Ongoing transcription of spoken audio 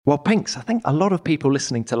Well, Pinks, I think a lot of people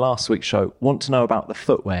listening to last week's show want to know about the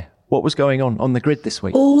footwear. What was going on the grid this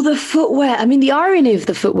week? Oh, the footwear. I mean, the irony of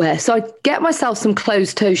the footwear. So I get myself some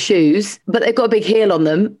closed-toe shoes, but they've got a big heel on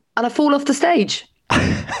them, and I fall off the stage.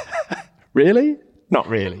 Really? Not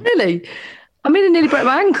really. Really? I mean, I nearly broke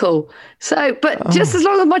my ankle. So, but just as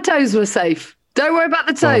long as my toes were safe. Don't worry about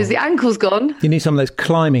the toes. The ankle's gone. You need some of those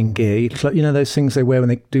climbing gear. You know those things they wear when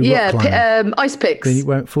they do rock climbing? Ice picks. Then you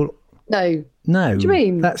won't fall... No. No. What do you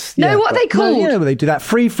mean? That's what are they called? No, they do that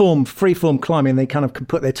freeform climbing. They kind of can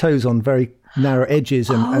put their toes on very narrow edges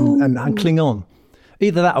and cling on.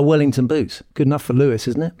 Either that or Wellington boots. Good enough for Lewis,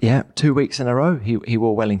 isn't it? Yeah, 2 weeks in a row he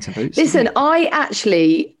wore Wellington boots. Listen, I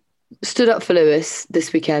actually stood up for Lewis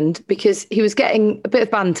this weekend because he was getting a bit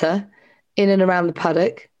of banter in and around the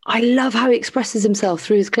paddock. I love how he expresses himself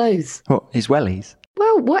through his clothes. What, his wellies?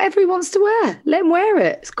 Well, whatever he wants to wear, let him wear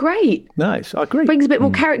it. It's great. Nice, I agree. Brings a bit more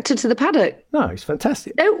character to the paddock. No, it's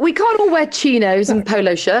fantastic. No, we can't all wear chinos and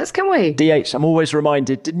polo shirts, can we? DH, I'm always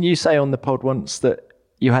reminded, didn't you say on the pod once that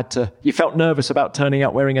you felt nervous about turning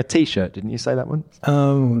up wearing a T-shirt? Didn't you say that once? I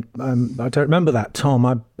don't remember that,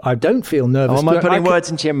 Tom. I don't feel nervous. Am I putting words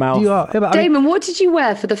into your mouth? You are. Yeah, but Damon, what did you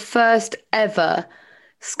wear for the first ever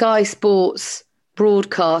Sky Sports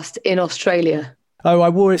broadcast in Australia? Oh, I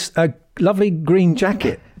wore a lovely green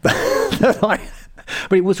jacket. But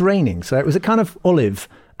it was raining, so it was a kind of olive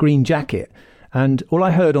green jacket. And all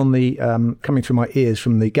I heard on the coming through my ears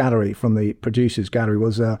from the gallery, from the producer's gallery,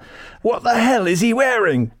 was, "What the hell is he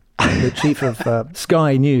wearing?" The chief of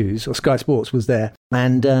Sky News or Sky Sports was there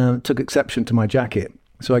and took exception to my jacket.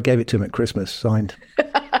 So I gave it to him at Christmas, signed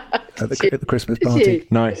at the Christmas party.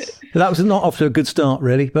 Nice. That was not off to a good start,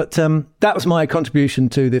 really. But that was my contribution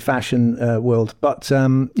to the fashion world. But,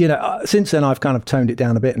 since then, I've kind of toned it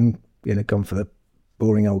down a bit and, gone for the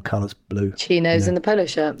boring old colours, blue. Chinos and the polo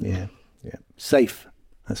shirt. Yeah. Safe.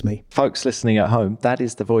 That's me. Folks listening at home, that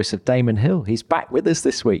is the voice of Damon Hill. He's back with us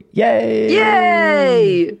this week. Yay!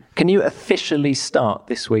 Yay! Can you officially start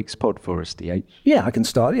this week's pod for us, DH? Yeah, I can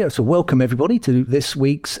start. Yeah, so welcome everybody to this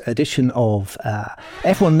week's edition of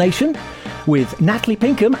F1 Nation with Natalie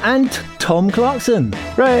Pinkham and Tom Clarkson.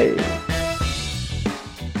 Hooray!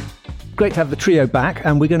 Great to have the trio back,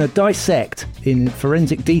 and we're going to dissect in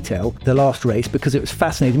forensic detail the last race because it was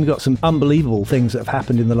fascinating. We've got some unbelievable things that have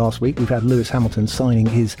happened in the last week. We've had Lewis Hamilton signing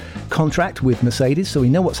his contract with Mercedes, so we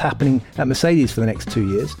know what's happening at Mercedes for the next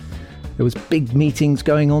 2 years. There was big meetings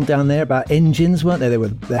going on down there about engines, weren't there? There were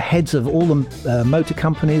the heads of all the motor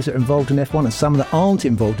companies that are involved in F1 and some that aren't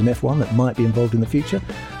involved in F1 that might be involved in the future.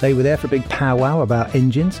 They were there for a big powwow about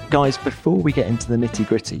engines. Guys, before we get into the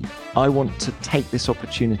nitty-gritty, I want to take this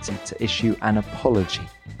opportunity to issue an apology.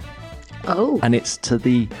 Oh. And it's to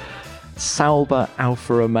the Sauber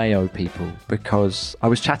Alfa Romeo people, because I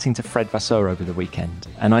was chatting to Fred Vasseur over the weekend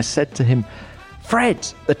and I said to him, Fred,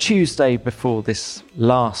 the Tuesday before this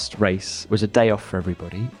last race was a day off for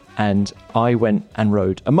everybody, and I went and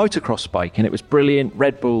rode a motocross bike, and it was brilliant.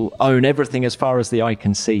 Red Bull own everything as far as the eye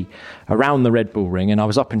can see around the Red Bull Ring, and I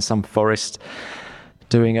was up in some forest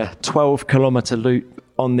doing a 12-kilometre loop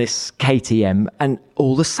on this KTM, and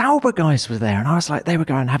all the Sauber guys were there, and I was like, they were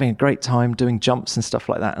going having a great time doing jumps and stuff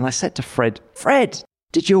like that, and I said to Fred,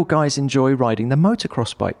 did your guys enjoy riding the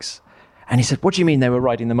motocross bikes? And he said, what do you mean they were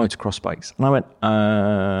riding the motocross bikes? And I went,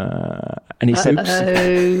 and he said,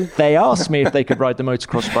 they asked me if they could ride the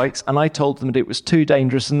motocross bikes, and I told them that it was too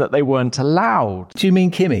dangerous and that they weren't allowed. Do you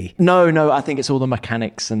mean Kimi? No, I think it's all the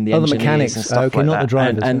mechanics and the engineers mechanics. and stuff like not that. The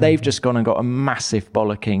drivers. And they've just gone and got a massive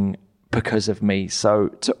bollocking because of me. So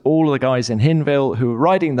to all of the guys in Hinwil who are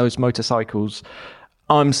riding those motorcycles,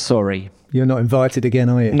 I'm sorry. You're not invited again,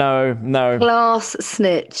 are you? No. Class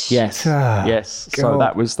snitch. Yes. Yes. God. So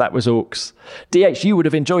that was Orcs. DH, you would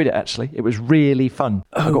have enjoyed it, actually. It was really fun.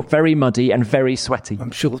 I got very muddy and very sweaty.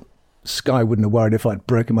 I'm sure Sky wouldn't have worried if I'd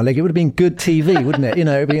broken my leg. It would have been good TV, wouldn't it?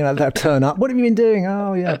 They'll turn up. What have you been doing?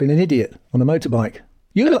 Oh, yeah, I've been an idiot on a motorbike.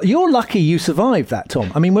 You're lucky you survived that, Tom.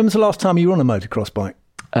 I mean, when was the last time you were on a motocross bike?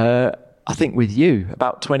 I think with you,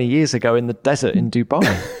 about 20 years ago in the desert in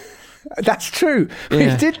Dubai. That's true. Yeah,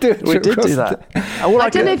 we did do it. We did do that. I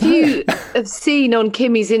don't know if you have seen on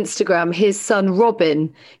Kimi's Instagram his son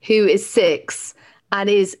Robin, who is 6 and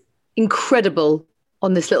is incredible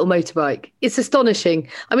on this little motorbike. It's astonishing.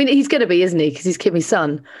 I mean, he's going to be, isn't he? Because he's Kimi's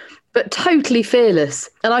son. But totally fearless.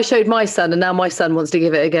 And I showed my son, and now my son wants to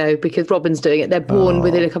give it a go because Robin's doing it. They're born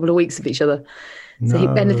within a couple of weeks of each other.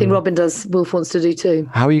 So anything Robin does, Wolf wants to do too.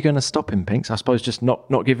 How are you going to stop him, Pinks? I suppose just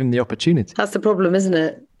not give him the opportunity. That's the problem, isn't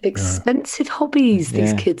it? Expensive hobbies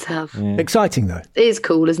these kids have. Yeah. Exciting, though. It is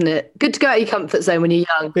cool, isn't it? Good to go out of your comfort zone when you're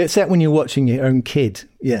young. Except when you're watching your own kid.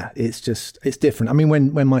 Yeah, it's different. I mean,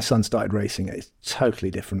 when my son started racing, it's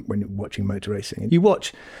totally different when you're watching motor racing. And you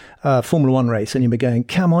watch Formula One race and you're going,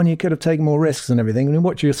 come on, you could have taken more risks and everything. And you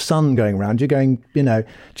watch your son going around, you're going, do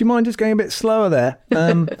you mind just going a bit slower there?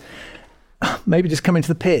 Maybe just come into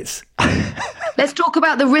the pits. Let's talk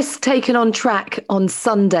about the risks taken on track on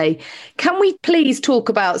Sunday. Can we please talk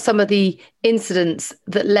about some of the incidents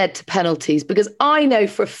that led to penalties? Because I know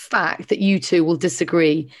for a fact that you two will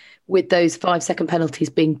disagree with those 5-second penalties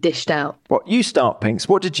being dished out. Well, you start, Pinks.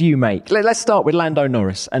 What did you make? Let's start with Lando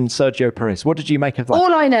Norris and Sergio Perez. What did you make of that?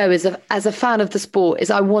 All I know is, as a fan of the sport, is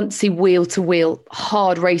I want to see wheel-to-wheel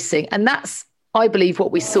hard racing. And that's, I believe,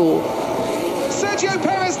 what we saw. Sergio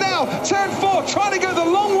Perez now, turn 4, trying to go the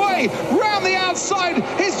long way round the outside.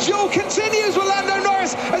 His duel continues with Lando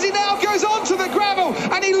Norris as he now goes onto the gravel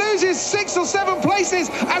and he loses 6 or 7 places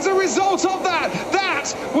as a result of that.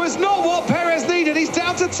 That was not what Perez needed. He's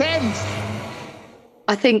down to 10th.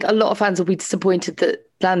 I think a lot of fans will be disappointed that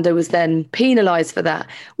Lando was then penalised for that,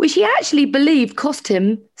 which he actually believed cost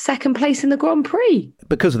him second place in the Grand Prix.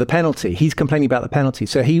 Because of the penalty. He's complaining about the penalty.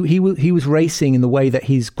 So he was racing in the way that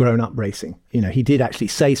he's grown up racing. He did actually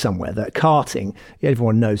say somewhere that karting,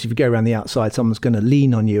 everyone knows if you go around the outside, someone's going to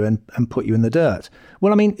lean on you and put you in the dirt.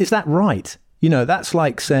 Well, I mean, is that right? That's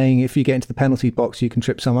like saying if you get into the penalty box, you can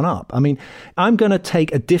trip someone up. I mean, I'm going to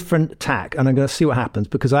take a different tack and I'm going to see what happens,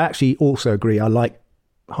 because I actually also agree I like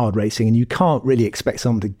hard racing, and you can't really expect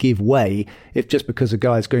someone to give way if just because a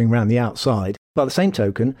guy's going around the outside. By the same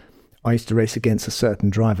token, I used to race against a certain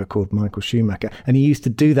driver called Michael Schumacher, and he used to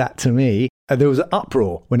do that to me. There was an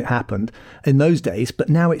uproar when it happened in those days, but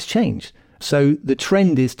now it's changed. So the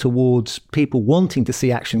trend is towards people wanting to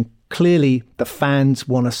see action. Clearly, the fans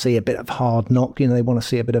want to see a bit of hard knock. They want to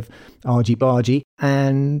see a bit of argy-bargy.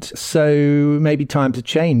 And so maybe times have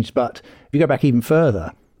changed. But if you go back even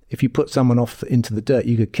further, if you put someone off into the dirt,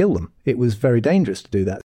 you could kill them. It was very dangerous to do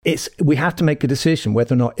that. We have to make a decision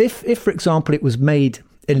whether or not, if for example, it was made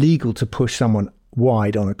illegal to push someone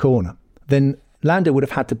wide on a corner, then Lando would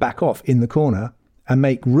have had to back off in the corner and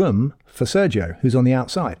make room for Sergio, who's on the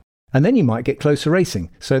outside. And then you might get closer racing.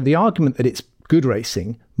 So the argument that it's good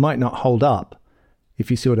racing might not hold up,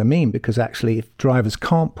 if you see what I mean, because actually if drivers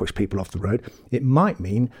can't push people off the road, it might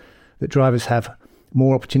mean that drivers have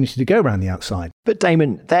more opportunity to go around the outside. But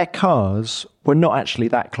Damon, their cars were not actually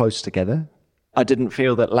that close together. I didn't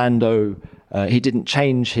feel that Lando, he didn't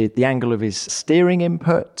change the angle of his steering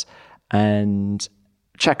input, and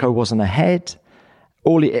Checo wasn't ahead.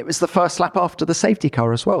 It was the first lap after the safety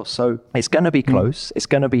car as well. So it's going to be close. It's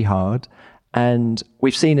going to be hard. And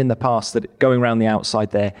we've seen in the past that going around the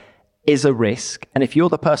outside there is a risk. And if you're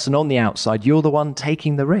the person on the outside, you're the one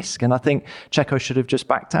taking the risk. And I think Checo should have just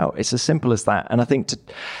backed out. It's as simple as that. And I think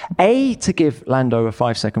to give Lando a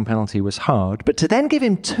 5-second penalty was hard, but to then give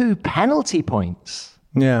him 2 penalty points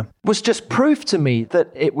was just proof to me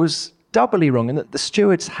that it was doubly wrong and that the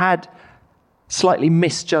stewards had slightly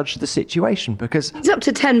misjudged the situation, because he's up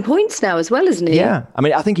to 10 points now as well, isn't he? Yeah. I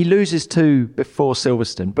mean, I think he loses 2 before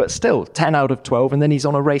Silverstone, but still 10 out of 12, and then he's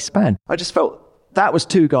on a race ban. I just felt that was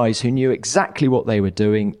 2 guys who knew exactly what they were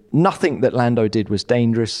doing. Nothing that Lando did was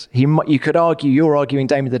dangerous. You could argue, you're arguing,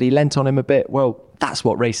 Damon, that he lent on him a bit. Well, that's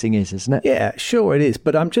what racing is, isn't it? Yeah, sure it is.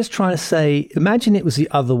 But I'm just trying to say, imagine it was the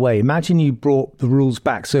other way. Imagine you brought the rules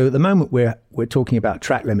back. So at the moment we're talking about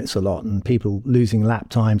track limits a lot and people losing lap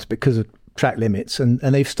times because of track limits. And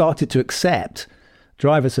they've started to accept,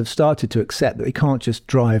 drivers have started to accept that they can't just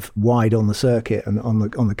drive wide on the circuit and on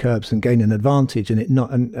the curbs and gain an advantage and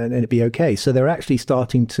it be okay. So they're actually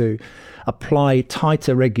starting to apply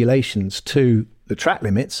tighter regulations to the track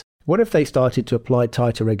limits. What if they started to apply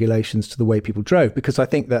tighter regulations to the way people drove? Because I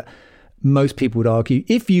think that most people would argue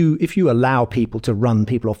if you allow people to run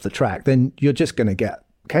people off the track, then you're just going to get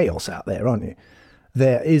chaos out there, aren't you?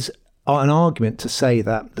 There is an argument to say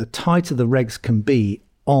that the tighter the regs can be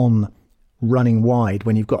on running wide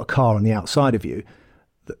when you've got a car on the outside of you,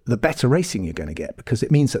 the better racing you're going to get, because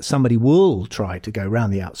it means that somebody will try to go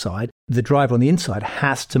around the outside. The driver on the inside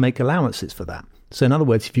has to make allowances for that. So in other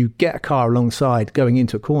words, if you get a car alongside going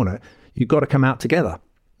into a corner, you've got to come out together,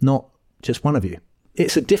 not just one of you.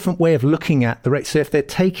 It's a different way of looking at the race. So if they're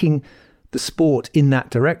taking the sport in that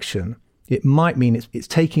direction, it might mean it's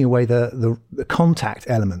taking away the contact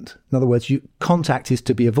element. In other words, contact is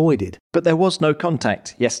to be avoided. But there was no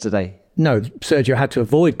contact yesterday. No, Sergio had to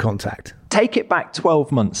avoid contact. Take it back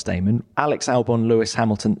 12 months, Damon. Alex Albon, Lewis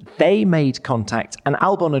Hamilton, they made contact and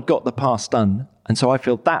Albon had got the pass done. And so I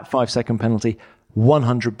feel that 5-second penalty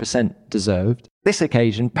 100% deserved. This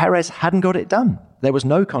occasion, Perez hadn't got it done. There was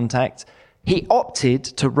no contact. He opted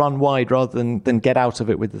to run wide rather than get out of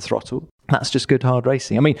it with the throttle. That's just good, hard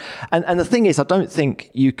racing. I mean, and the thing is, I don't think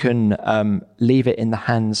you can leave it in the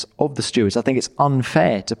hands of the stewards. I think it's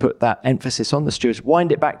unfair to put that emphasis on the stewards.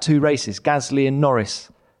 Wind it back 2 races, Gasly and Norris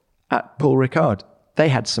at Paul Ricard. They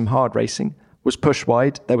had some hard racing, was pushed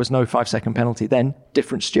wide. There was no 5-second penalty then,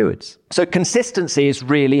 different stewards. So consistency is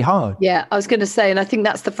really hard. Yeah, I was going to say, and I think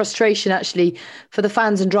that's the frustration actually for the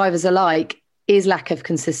fans and drivers alike, is lack of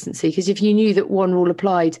consistency. Because if you knew that one rule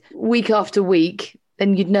applied week after week,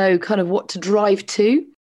 then you'd know kind of what to drive to.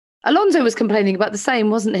 Alonso was complaining about the same,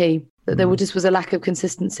 wasn't he? That there just was a lack of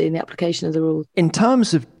consistency in the application of the rules. In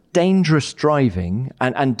terms of dangerous driving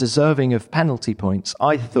and deserving of penalty points,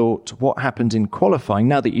 I thought what happened in qualifying,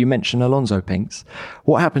 now that you mention Alonso, Pinks,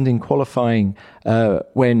 what happened in qualifying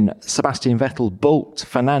when Sebastian Vettel balked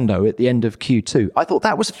Fernando at the end of Q2, I thought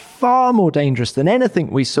that was far more dangerous than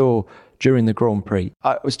anything we saw during the Grand Prix.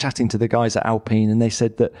 I was chatting to the guys at Alpine and they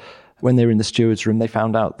said that when they were in the stewards' room, they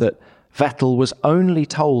found out that Vettel was only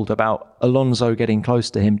told about Alonso getting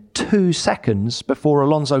close to him 2 seconds before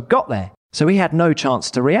Alonso got there. So he had no chance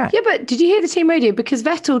to react. Yeah, but did you hear the team radio? Because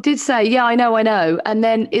Vettel did say, yeah, I know. And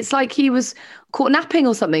then it's like he was caught napping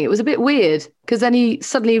or something. It was a bit weird because then he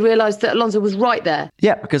suddenly realised that Alonso was right there.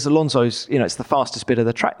 Yeah, because Alonso's, it's the fastest bit of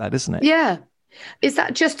the track, that, isn't it? Yeah. Is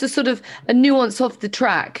that just a sort of a nuance of the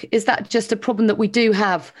track? Is that just a problem that we do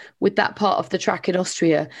have with that part of the track in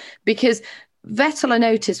Austria? Because Vettel, I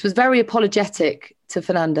noticed, was very apologetic to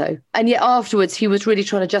Fernando. And yet afterwards, he was really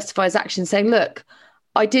trying to justify his action, saying, look,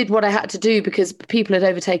 I did what I had to do because people had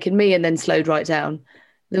overtaken me and then slowed right down.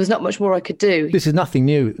 There was not much more I could do. This is nothing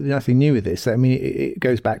new with this. I mean, it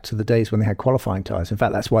goes back to the days when they had qualifying tyres. In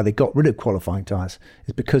fact, that's why they got rid of qualifying tyres.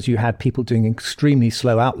 It's because you had people doing extremely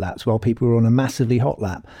slow out laps while people were on a massively hot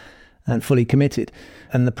lap and fully committed.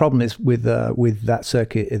 And the problem is with that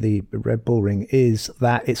circuit, the Red Bull Ring, is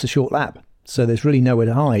that it's a short lap. So there's really nowhere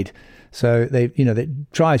to hide. So they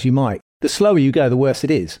try as you might. The slower you go, the worse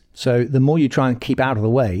it is. So the more you try and keep out of the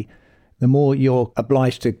way, the more you're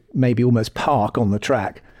obliged to maybe almost park on the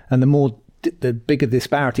track, and the bigger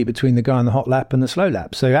disparity between the guy on the hot lap and the slow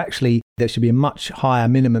lap. So actually, there should be a much higher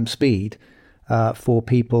minimum speed for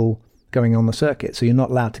people going on the circuit. So you're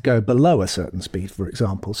not allowed to go below a certain speed, for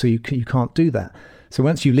example. So you can't do that. So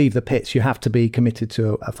once you leave the pits, you have to be committed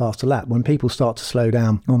to a faster lap. When people start to slow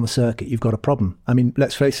down on the circuit, you've got a problem. I mean,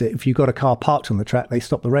 let's face it, if you've got a car parked on the track, they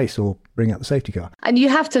stop the race or bring out the safety car. And you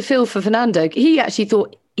have to feel for Fernando. He actually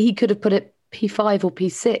thought he could have put it P5 or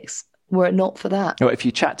P6 were it not for that. Well, if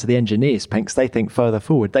you chat to the engineers, Pinks, they think further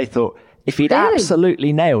forward. They thought if he'd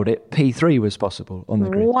absolutely nailed it, P3 was possible on the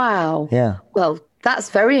grid. Wow. Yeah. Well, that's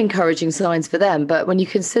very encouraging signs for them. But when you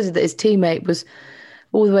consider that his teammate was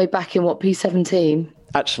all the way back in, P17?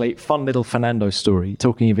 Actually, fun little Fernando story,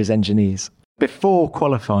 talking of his engineers. Before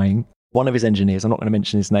qualifying, one of his engineers, I'm not going to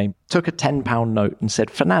mention his name, took a £10 note and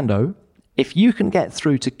said, Fernando, if you can get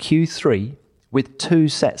through to Q3 with 2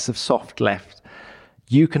 sets of soft left,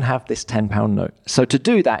 you can have this £10 note. So to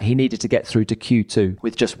do that, he needed to get through to Q2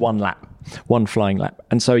 with just one flying lap.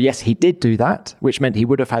 And so, yes, he did do that, which meant he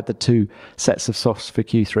would have had the 2 sets of softs for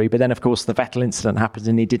Q3. But then, of course, the Vettel incident happened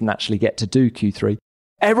and he didn't actually get to do Q3.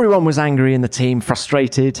 Everyone was angry in the team,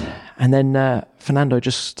 frustrated. And then Fernando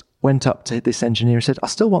just went up to this engineer and said, I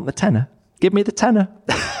still want the tenner. Give me the tenner.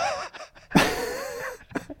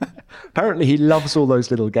 Apparently he loves all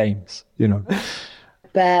those little games,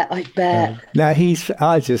 I bet. No,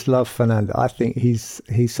 I just love Fernando. I think he's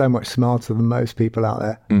so much smarter than most people out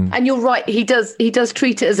there. And you're right, he does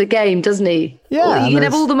treat it as a game, doesn't he? Yeah. You can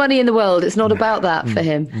have all the money in the world. It's not about that for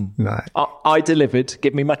him. No. I delivered.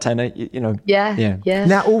 Give me my tenner, Yeah.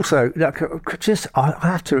 Now also, I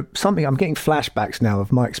have to, I'm getting flashbacks now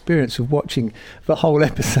of my experience of watching the whole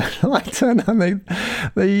episode. I turned on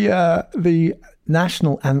the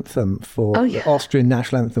national anthem the Austrian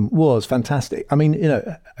national anthem was fantastic. I mean,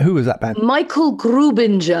 who was that band? Michael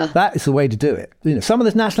Grubinger. That is the way to do it. Some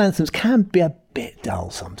of the national anthems can be a bit dull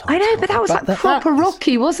sometimes. I know, but that was proper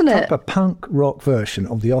rocky, wasn't it? Proper punk rock version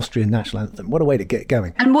of the Austrian national anthem. What a way to get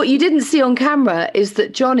going. And what you didn't see on camera is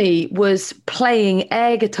that Johnny was playing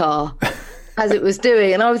air guitar as it was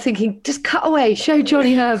doing. And I was thinking, just cut away, show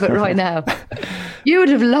Johnny Herbert right now. You would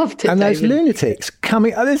have loved it, And David. those lunatics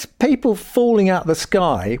coming. There's people falling out of the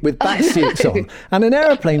sky with batsuits on, and an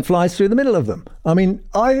aeroplane flies through the middle of them. I mean,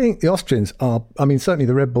 I think the Austrians are, certainly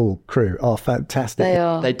the Red Bull crew are fantastic. They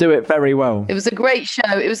are. They do it very well. It was a great show.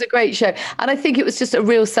 And I think it was just a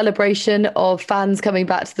real celebration of fans coming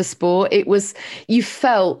back to the sport. You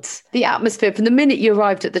felt the atmosphere from the minute you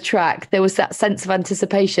arrived at the track. There was that sense of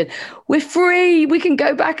anticipation. We're free. We can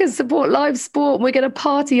go back and support live sport. And we're going to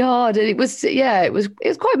party hard. And it was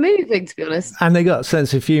quite moving, to be honest. And they got a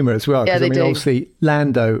sense of humour as well. Yeah, they do. Obviously,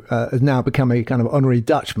 Lando has now become a kind of honorary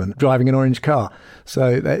Dutchman driving an orange car.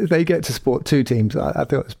 So they get to support two teams. I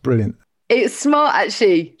thought it was brilliant. It's smart,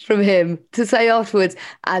 actually, from him to say afterwards,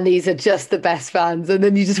 and these are just the best fans. And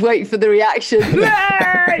then you just wait for the reaction.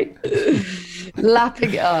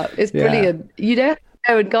 Lapping it up. It's brilliant. Yeah. You know,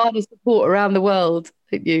 go and garner support around the world,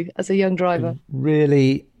 don't you, as a young driver?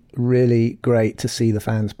 Really, really great to see the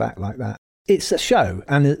fans back like that. It's a show,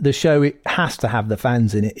 and the show, it has to have the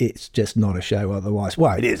fans in it. It's just not a show otherwise.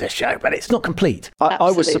 Well, it is a show, but it's not complete. I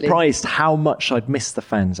was surprised how much I'd missed the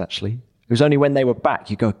fans, actually. It was only when they were back,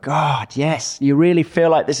 you go, God, yes, you really feel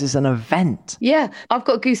like this is an event. Yeah, I've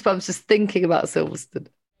got goosebumps just thinking about Silverstone.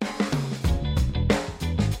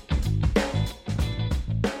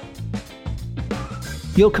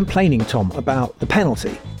 You're complaining, Tom, about the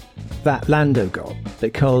penalty that Lando got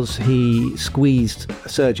because he squeezed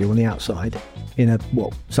Sergio on the outside in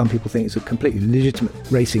what some people think is a completely legitimate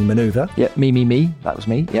racing manoeuvre. Yeah, me. That was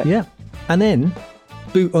me. Yeah. And then,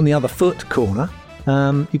 boot on the other foot corner,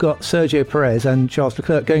 you got Sergio Perez and Charles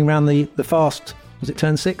Leclerc going around the fast, was it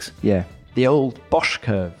turn 6? Yeah. The old Bosch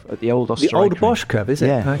curve at the old Australia. The old Bosch curve, is it?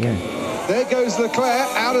 Yeah. Okay. Yeah. There goes Leclerc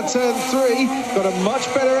out of turn 3. Got a much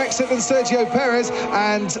better exit than Sergio Perez.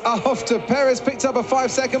 And after Perez picked up a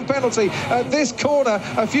 5-second penalty at this corner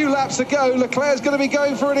a few laps ago, Leclerc's going to be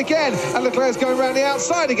going for it again. And Leclerc's going around the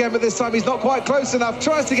outside again, but this time he's not quite close enough.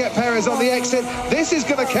 Tries to get Perez on the exit. This is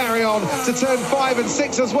going to carry on to turn 5 and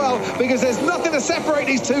 6 as well, because there's nothing to separate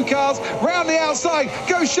these two cars. Round the outside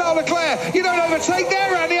goes Charles Leclerc. You don't overtake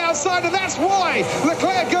there around the outside, and that's why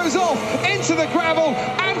Leclerc goes off into the gravel,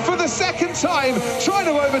 and for the second time trying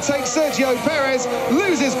to overtake Sergio Perez,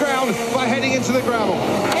 loses ground by heading into the gravel.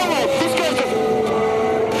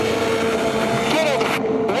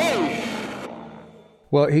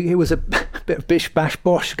 Well, it was a bit of bish bash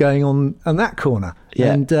bosh going on that corner.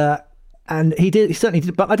 Yeah. And he certainly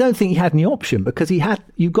did, but I don't think he had any option, because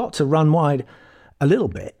you've got to run wide a little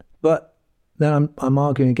bit. But then I'm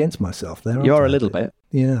arguing against myself there. You're a little bit.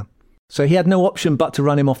 Yeah. So he had no option but to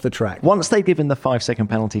run him off the track. Once they'd given the 5-second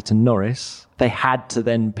penalty to Norris, they had to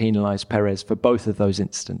then penalise Perez for both of those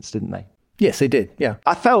incidents, didn't they? Yes, they did, yeah.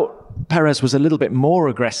 I felt Perez was a little bit more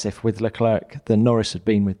aggressive with Leclerc than Norris had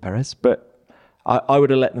been with Perez, but I would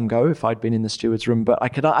have let them go if I'd been in the steward's room. But I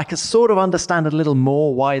could sort of understand a little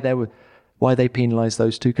more why they penalised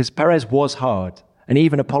those two, because Perez was hard. And he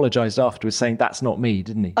even apologised afterwards, saying, that's not me,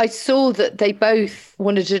 didn't he? I saw that they both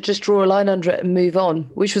wanted to just draw a line under it and move on,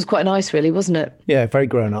 which was quite nice, really, wasn't it? Yeah, very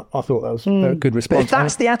grown up. I thought that was a good response. But if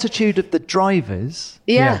that's the attitude of the drivers,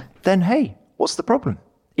 then hey, what's the problem?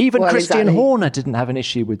 Even Christian Horner didn't have an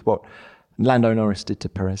issue with what Lando Norris did to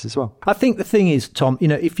Perez as well. I think the thing is, Tom,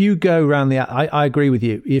 if you go around I agree with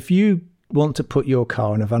you. If you want to put your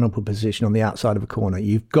car in a vulnerable position on the outside of a corner,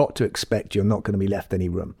 you've got to expect you're not going to be left any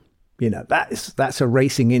room. That's a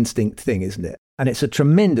racing instinct thing, isn't it? And it's a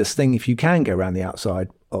tremendous thing if you can go around the outside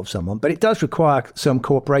of someone, but it does require some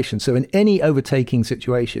cooperation. So in any overtaking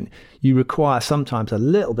situation, you require sometimes a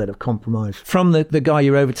little bit of compromise from the guy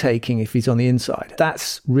you're overtaking if he's on the inside.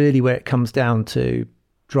 That's really where it comes down to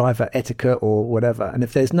driver etiquette or whatever. And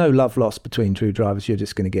if there's no love lost between two drivers, you're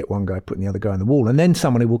just going to get one guy putting the other guy on the wall. And then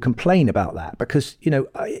someone who will complain about that because,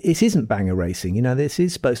 it isn't banger racing. This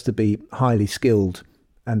is supposed to be highly skilled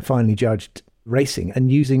and finely judged racing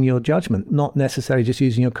and using your judgment, not necessarily just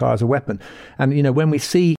using your car as a weapon. And, when we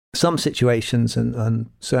see some situations and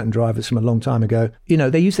certain drivers from a long time ago,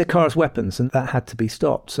 they use their car as weapons, and that had to be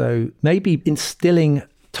stopped. So maybe instilling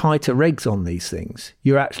tighter regs on these things,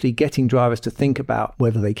 you're actually getting drivers to think about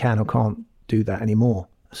whether they can or can't do that anymore.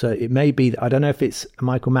 So it may be, I don't know if it's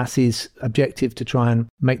Michael Massey's objective to try and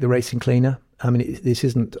make the racing cleaner. I mean, this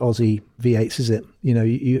isn't Aussie V8s, is it?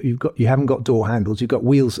 You haven't got door handles, you've got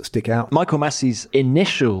wheels that stick out. Michael Massey's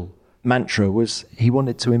initial mantra was he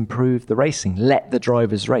wanted to improve the racing, let the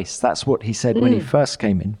drivers race. That's what he said when he first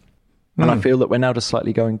came in. And I feel that we're now just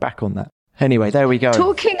slightly going back on that. Anyway, there we go.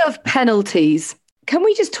 Talking of penalties, can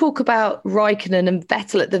we just talk about Raikkonen and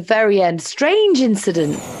Vettel at the very end? Strange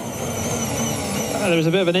incident. There was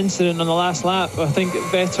a bit of an incident on the last lap. I think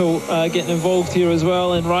Vettel getting involved here as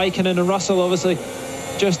well, and Raikkonen and Russell obviously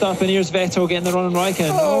just up, and here's Vettel getting the run on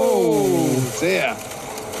Raikkonen. Oh dear.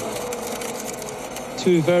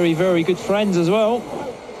 Two very, very good friends as well.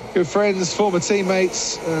 Good friends, former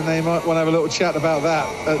teammates, and they might want to have a little chat about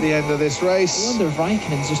that at the end of this race. I wonder if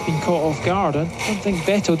Raikkonen's just been caught off guard. I don't think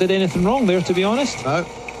Vettel did anything wrong there, to be honest. No.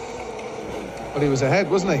 Well, he was ahead,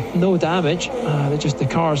 wasn't he? No damage. The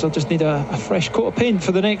cars will just need a fresh coat of paint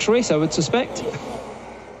for the next race, I would suspect.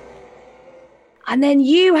 And then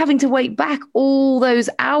you having to wait back all those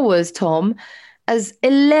hours, Tom, as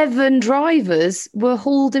 11 drivers were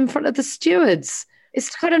hauled in front of the stewards.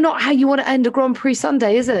 It's kind of not how you want to end a Grand Prix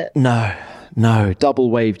Sunday, is it? No. Double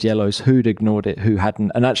waved yellows. Who'd ignored it, who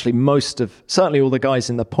hadn't? And actually certainly all the guys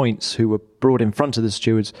in the points who were brought in front of the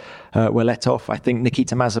stewards were let off. I think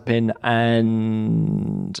Nikita Mazepin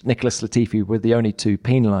and Nicholas Latifi were the only two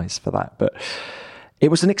penalised for that. But it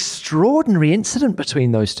was an extraordinary incident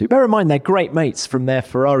between those two. Bear in mind, they're great mates from their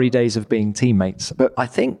Ferrari days of being teammates. But I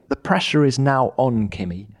think the pressure is now on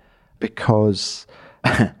Kimi because...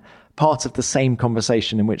 part of the same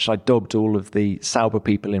conversation in which I dobbed all of the Sauber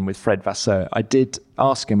people in with Fred Vasseur, I did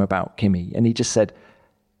ask him about Kimi, and he just said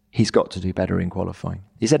he's got to do better in qualifying.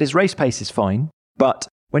 He said his race pace is fine, but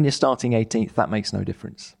when you're starting 18th, that makes no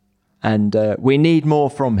difference. And we need more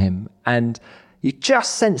from him. And you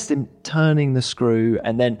just sensed him turning the screw,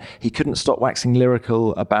 and then he couldn't stop waxing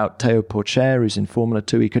lyrical about Théo Pourchaire, who's in Formula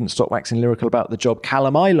 2. He couldn't stop waxing lyrical about the job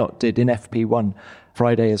Callum Ilott did in FP1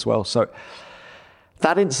 Friday as well. So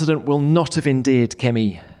that incident will not have endeared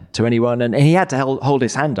Kimi to anyone, and he had to hold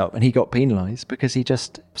his hand up, and he got penalised because he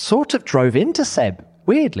just sort of drove into Seb.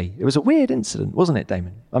 Weirdly, it was a weird incident, wasn't it,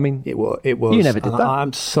 Damon? I mean, it was. You never did that.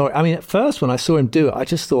 I'm sorry. I mean, at first when I saw him do it, I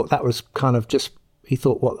just thought that was kind of just. He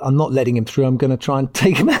thought, "Well, I'm not letting him through. I'm going to try and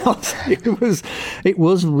take him out." It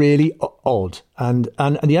was really odd, and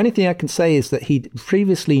the only thing I can say is that he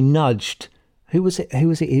previously nudged. Who was it?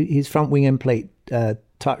 His front wing end plate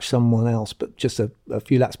touched someone else, but just a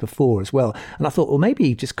few laps before as well. And I thought, well, maybe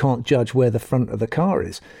he just can't judge where the front of the car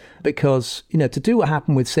is, because to do what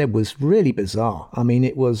happened with Seb was really bizarre. I mean,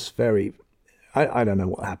 it was very. I don't know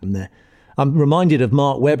what happened there. I'm reminded of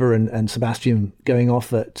Mark Webber and Sebastian going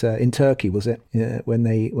off in Turkey, was it, when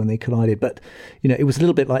they collided? But it was a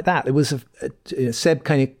little bit like that. It was Seb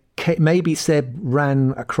kind of. Maybe Seb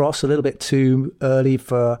ran across a little bit too early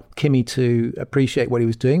for Kimi to appreciate what he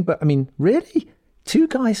was doing. But I mean, really? Two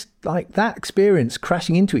guys like that experience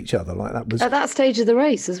crashing into each other like that was... At that stage of the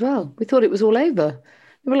race as well. We thought it was all over.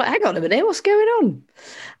 We were like, hang on a minute, what's going on?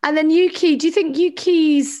 And then Yuki, do you think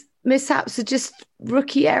Yuki's mishaps are just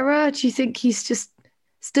rookie error? Do you think he's just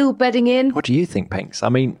still bedding in? What do you think, Pinks? I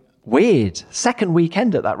mean... Weird. Second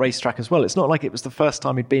weekend at that racetrack as well. It's not like it was the first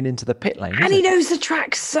time he'd been into the pit lane. And he knows the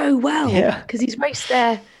track so well. Yeah. Because he's raced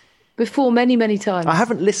there before many, many times. I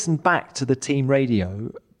haven't listened back to the team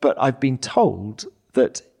radio, but I've been told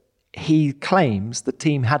that he claims the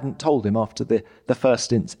team hadn't told him after the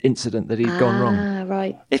first incident that he'd gone wrong.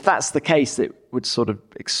 Right. If that's the case, it would sort of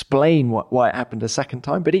explain why it happened a second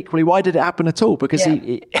time. But equally, why did it happen at all? Because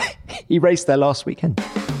he raced there last weekend.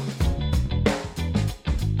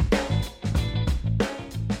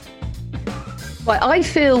 Right, I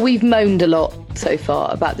feel we've moaned a lot so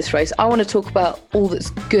far about this race. I want to talk about all that's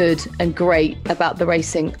good and great about the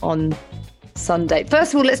racing on Sunday.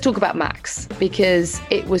 First of all, let's talk about Max, because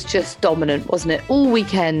it was just dominant, wasn't it? All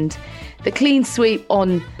weekend, the clean sweep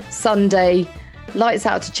on Sunday, lights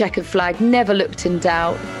out to checkered flag, never looked in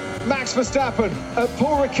doubt. Max Verstappen at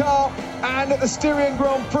Paul Ricard and at the Styrian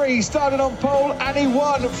Grand Prix started on pole and he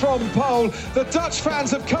won from pole. The Dutch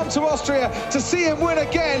fans have come to Austria to see him win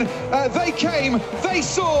again. They came, they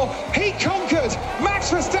saw, he conquered.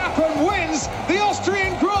 Max Verstappen wins the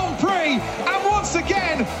Austrian Grand Prix, and once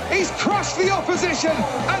again he's crushed the opposition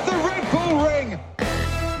at the Red Bull Ring.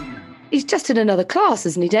 He's just in another class,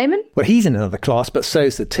 isn't he, Damon? Well, he's in another class, but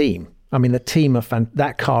so's the team. I mean, the team are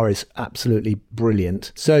that car is absolutely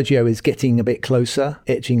brilliant. Sergio is getting a bit closer,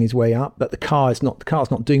 edging his way up, but the car's not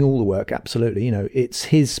doing all the work. Absolutely, it's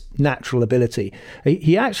his natural ability.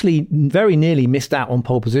 He actually very nearly missed out on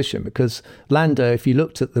pole position, because Lando, if you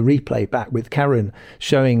looked at the replay back with Karen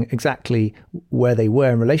showing exactly where they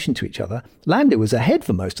were in relation to each other, Lando was ahead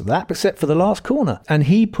for most of that, except for the last corner, and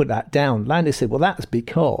he put that down. Lando said, "Well, that's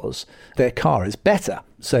because their car is better."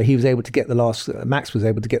 So he was able to get Max was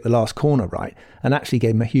able to get the last corner right, and actually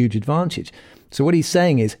gave him a huge advantage. So what he's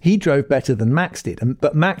saying is he drove better than Max did.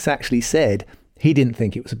 But Max actually said he didn't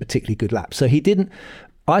think it was a particularly good lap. So he didn't.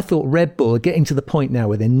 I thought Red Bull are getting to the point now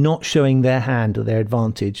where they're not showing their hand or their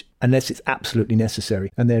advantage unless it's absolutely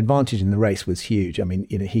necessary. And their advantage in the race was huge. I mean,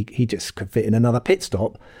 he just could fit in another pit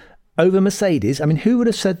stop over Mercedes. I mean, who would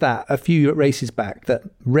have said that a few races back, that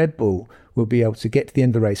Red Bull will be able to get to the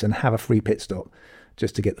end of the race and have a free pit stop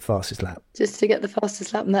just to get the fastest lap? Just to get the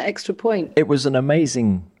fastest lap and that extra point. It was an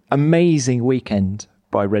amazing weekend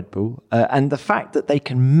by Red Bull. And the fact that they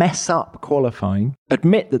can mess up qualifying,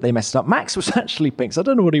 admit that they messed up. Max was actually, Pinks, I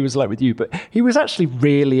don't know what he was like with you, but he was actually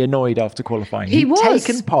really annoyed after qualifying. He was.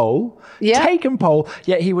 Taken pole,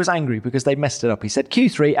 yet he was angry because they messed it up. He said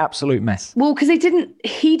Q3, absolute mess. Well, because he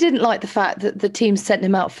didn't like the fact that the team sent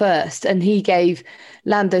him out first and he gave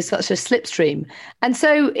Lando such a slipstream. And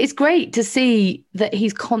so it's great to see that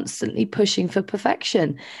he's constantly pushing for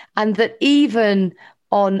perfection, and that even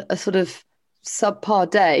on a sort of subpar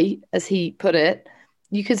day, as he put it,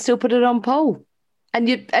 you can still put it on pole, and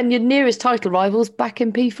your nearest title rivals back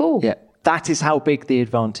in P4. Yeah, that is how big the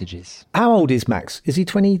advantage is. How old is Max? Is he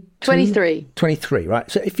 23? 23,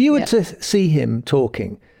 right? So if you were to see him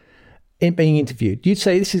talking, being interviewed, you'd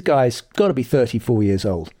say this guy's got to be 34 years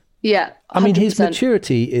old. Yeah, 100%. I mean, his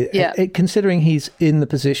maturity, considering he's in the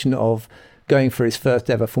position of going for his first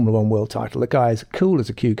ever Formula One world title. The guy is cool as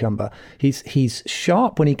a cucumber. He's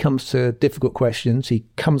sharp when he comes to difficult questions. He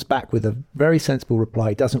comes back with a very sensible reply.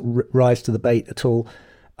 He doesn't rise to the bait at all.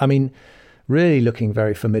 I mean, really looking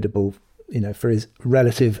very formidable, for his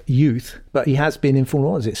relative youth. But he has been in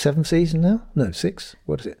Formula One. Is it 7 seasons now? No, 6.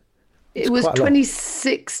 What is it? It was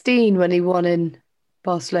 2016 when he won in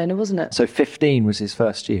Barcelona, wasn't it? So 15 was his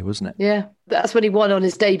first year, wasn't it? Yeah, that's when he won on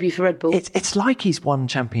his debut for Red Bull. It's like he's won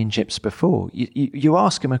championships before. You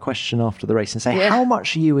ask him a question after the race and say, how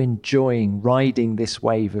much are you enjoying riding this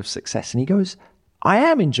wave of success? And he goes, I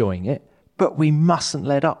am enjoying it, but we mustn't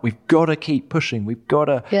let up. We've got to keep pushing. We've got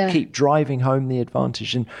to keep driving home the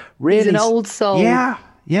advantage. And really, he's an old soul.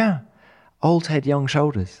 Yeah. Old head, young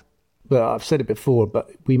shoulders. Well, I've said it before,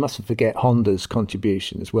 but we mustn't forget Honda's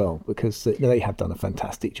contribution as well, because they have done a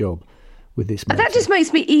fantastic job with this motor. And that just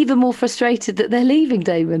makes me even more frustrated that they're leaving,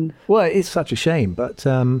 Damon. Well, it's such a shame, but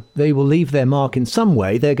they will leave their mark in some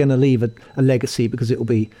way. They're going to leave a legacy, because it will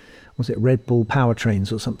be, Red Bull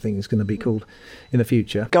Powertrains or something is going to be called in the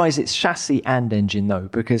future. Guys, it's chassis and engine, though,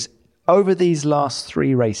 because over these last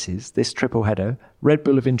 3 races, this triple header, Red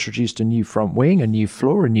Bull have introduced a new front wing, a new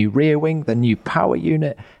floor, a new rear wing, the new power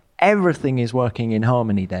unit. Everything is working in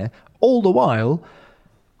harmony there. All the while,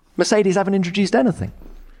 Mercedes haven't introduced anything.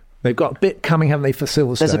 They've got a bit coming, haven't they, for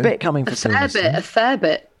Silverstone? There's a bit coming for Silverstone. A fair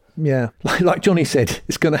bit. Yeah, like Johnny said,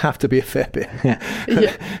 it's going to have to be a fair bit.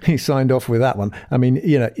 Yeah. He signed off with that one. I mean,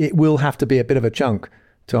 it will have to be a bit of a chunk,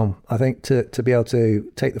 Tom, I think, to be able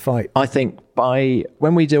to take the fight. I think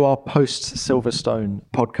when we do our post-Silverstone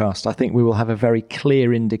podcast, I think we will have a very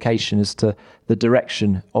clear indication as to the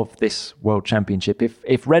direction of this World Championship.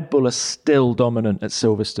 If Red Bull are still dominant at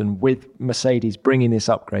Silverstone with Mercedes bringing this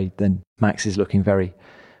upgrade, then Max is looking very,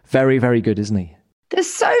 very, very good, isn't he?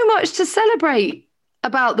 There's so much to celebrate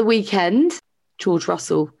about the weekend. George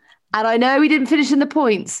Russell. And I know he didn't finish in the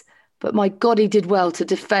points, but my God, he did well to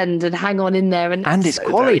defend and hang on in there. And his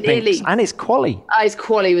quali, and his quali. His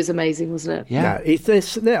quali was amazing, wasn't it? Yeah.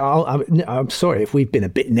 I'm sorry if we've been a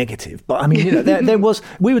bit negative, but I mean,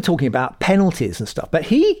 we were talking about penalties and stuff, but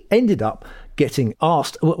he ended up getting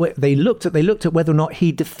asked. They looked at whether or not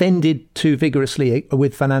he defended too vigorously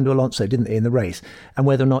with Fernando Alonso, didn't they, in the race, and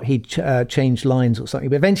whether or not he'd changed lines or something.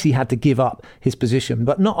 But eventually he had to give up his position,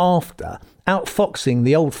 but not after outfoxing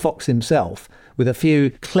the old fox himself with a few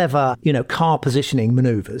clever, car positioning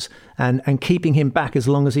manoeuvres and keeping him back as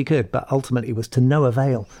long as he could. But ultimately it was to no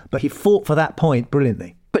avail. But he fought for that point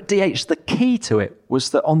brilliantly. But DH, the key to it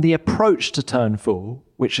was that on the approach to turn 4,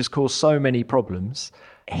 which has caused so many problems,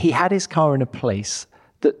 he had his car in a place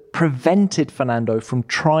that prevented Fernando from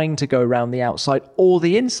trying to go around the outside or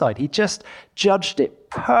the inside. He just judged it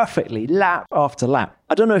perfectly, lap after lap.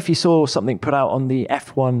 I don't know if you saw something put out on the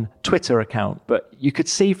F1 Twitter account, but you could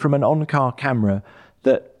see from an on-car camera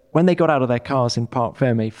that when they got out of their cars in Parc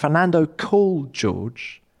Fermé, Fernando called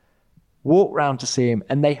George, walked round to see him,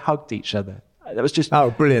 and they hugged each other. That was just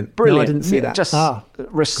brilliant. No, I didn't see that. Just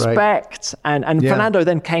respect. Great. And Fernando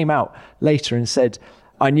then came out later and said,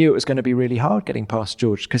 I knew it was going to be really hard getting past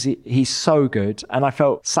George because he's so good. And I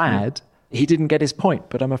felt sad. He didn't get his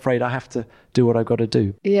point, but I'm afraid I have to do what I've got to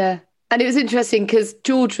do. Yeah. And it was interesting because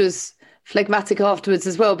George was phlegmatic afterwards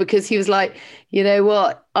as well, because he was like, you know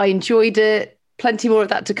what, I enjoyed it. Plenty more of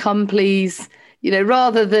that to come, please.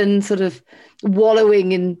 Rather than sort of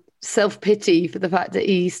wallowing in self-pity for the fact that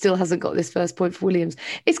he still hasn't got this first point for Williams.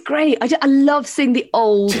 It's great. I love seeing the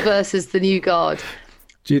old versus the new guard.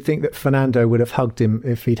 Do you think that Fernando would have hugged him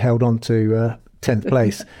if he'd held on to 10th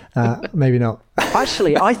place. Maybe not.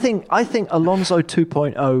 Actually, I think Alonso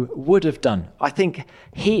 2.0 would have done. I think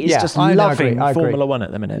he is just loving Formula One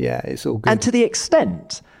at the minute. Yeah, it's all good. And to the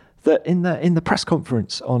extent that in the press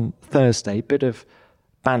conference on Thursday, bit of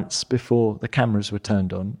bants before the cameras were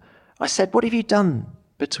turned on, I said, "What have you done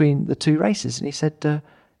between the two races?" And he said, "Oh,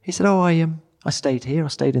 I stayed here. I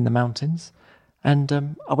stayed in the mountains,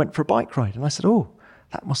 and I went for a bike ride." And I said, "Oh,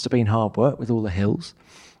 that must have been hard work with all the hills."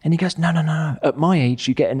 And he goes, No. At my age,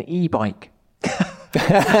 you get an e-bike."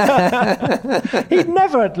 He'd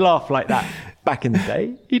never had laughed like that back in the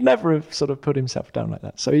day. He'd never have sort of put himself down like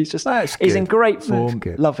that. So he's in great form,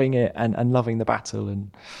 loving it and loving the battle. And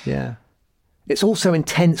yeah, it's also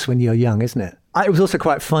intense when you're young, isn't it? It was also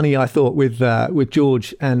quite funny, I thought, with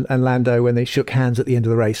George and Lando when they shook hands at the end of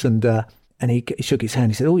the race, and he shook his hand.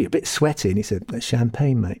 He said, "Oh, you're a bit sweaty," and he said, "That's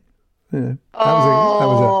champagne, mate." Yeah,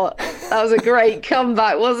 that was a great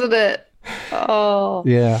comeback, wasn't it? Oh,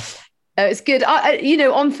 yeah. It's good.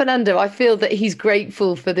 On Fernando, I feel that he's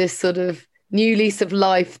grateful for this sort of new lease of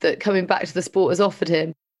life that coming back to the sport has offered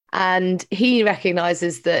him, and he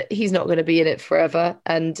recognises that he's not going to be in it forever,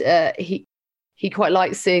 and he quite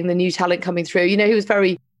likes seeing the new talent coming through. He was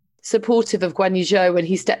very supportive of Guan Yu Zhou when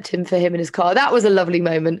he stepped in for him in his car. That was a lovely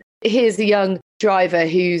moment. Here's a young driver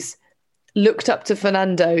who's looked up to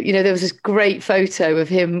Fernando. There was this great photo of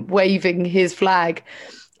him waving his flag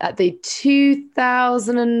at the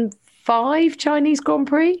 2005 Chinese Grand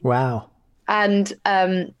Prix. Wow. And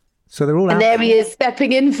so they're all out. And there he is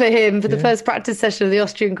stepping in for him for the first practice session of the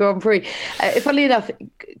Austrian Grand Prix. Funnily enough,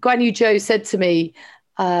 Guan Yu Zhou said to me,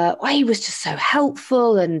 he was just so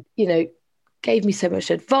helpful and, gave me so much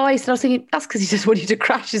advice. And I was thinking, that's because he just wanted to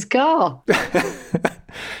crash his car.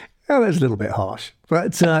 Oh, that's a little bit harsh,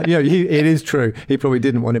 but it is true. He probably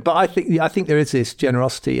didn't want it, but I think there is this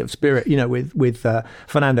generosity of spirit, with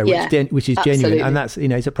Fernando, which is genuine, and that's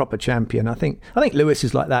he's a proper champion. I think Lewis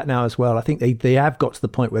is like that now as well. I think they have got to the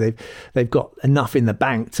point where they've got enough in the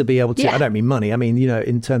bank to be able to. I don't mean money. I mean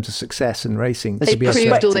in terms of success and racing, to be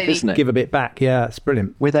able to give a bit back. Yeah, it's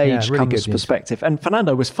brilliant. With age really comes perspective. And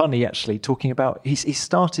Fernando was funny actually talking about he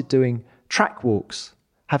started doing track walks,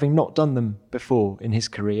 having not done them before in his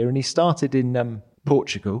career. And he started in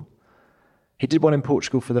Portugal. He did one in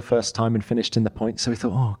Portugal for the first time and finished in the points. So he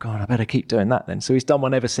thought, oh, God, I better keep doing that then. So he's done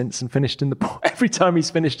one ever since and finished in the points. Every time he's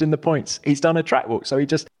finished in the points, he's done a track walk. So he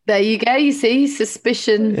just... There you go. You see,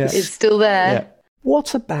 suspicion is still there. Yeah.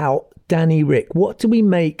 What about Danny Ric? What do we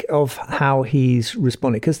make of how he's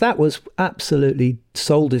responded? Because that was absolutely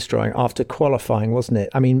soul-destroying after qualifying, wasn't it?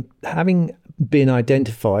 I mean, having been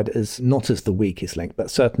identified as not as the weakest link,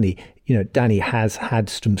 but certainly, Danny has had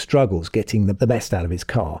some struggles getting the best out of his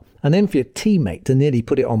car. And then for your teammate to nearly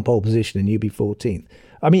put it on pole position and you be 14th.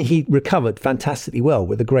 I mean, he recovered fantastically well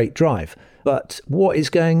with a great drive. But what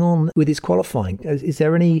is going on with his qualifying? Is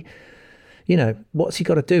there any, what's he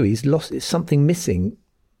got to do? He's lost, is something missing.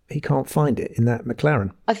 He can't find it in that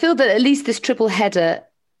McLaren. I feel that at least this triple header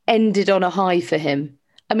ended on a high for him.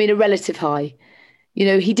 I mean, a relative high.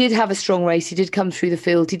 He did have a strong race. He did come through the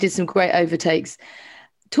field. He did some great overtakes.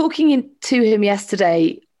 Talking to him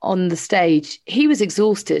yesterday on the stage, he was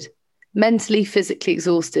exhausted, mentally, physically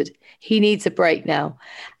exhausted. He needs a break now.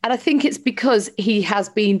 And I think it's because he has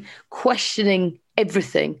been questioning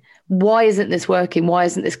everything. Why isn't this working? Why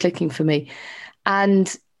isn't this clicking for me?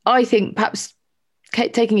 And I think perhaps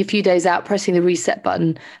taking a few days out, pressing the reset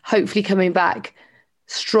button, hopefully coming back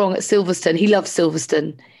strong at Silverstone. He loves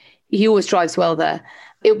Silverstone. He always drives well there.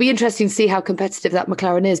 It'll be interesting to see how competitive that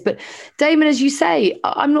McLaren is. But Damon, as you say,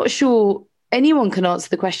 I'm not sure anyone can answer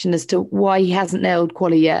the question as to why he hasn't nailed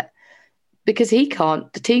quali yet, because he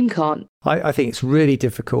can't, the team can't. I think it's really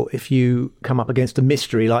difficult if you come up against a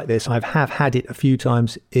mystery like this. I have had it a few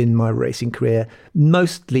times in my racing career,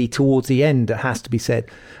 mostly towards the end, it has to be said,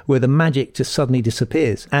 where the magic just suddenly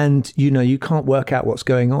disappears and, you can't work out what's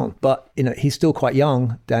going on. But, he's still quite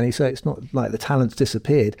young, Danny, so it's not like the talent's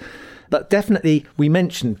disappeared. But definitely, we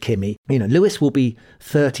mentioned Kimi. Lewis will be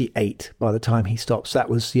 38 by the time he stops. That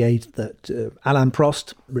was the age that Alain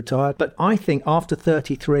Prost retired. But I think after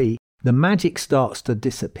 33, the magic starts to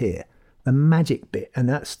disappear. The magic bit. And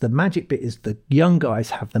that's the magic bit is the young guys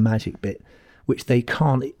have the magic bit, which they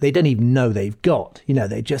don't even know they've got.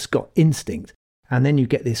 They just got instinct. And then you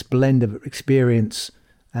get this blend of experience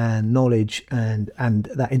and knowledge and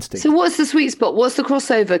that instinct. So what's the sweet spot? What's the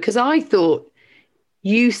crossover? Because I thought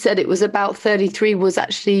you said it was about 33 was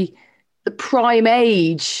actually the prime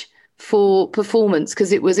age for performance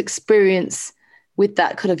because it was experience with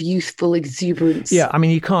that kind of youthful exuberance. Yeah, I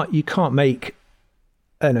mean, you can't make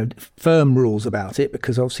firm rules about it,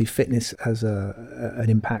 because obviously fitness has an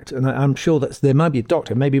impact. And I'm sure that there might be a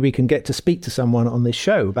doctor. Maybe we can get to speak to someone on this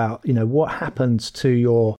show about, what happens to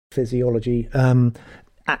your physiology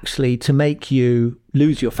actually to make you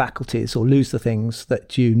lose your faculties or lose the things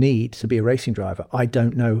that you need to be a racing driver. I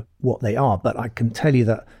don't know what they are, but I can tell you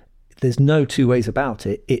that there's no two ways about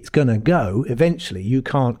it. It's going to go eventually. You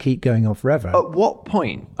can't keep going on forever. At what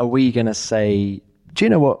point are we going to say, do you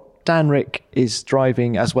know what? Dan Rick is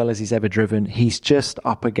driving as well as he's ever driven. He's just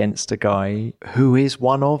up against a guy who is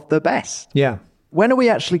one of the best. Yeah. When are we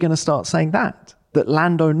actually going to start saying that? That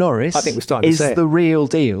Lando Norris is the real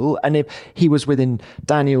deal. And if he was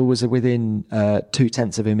Daniel was within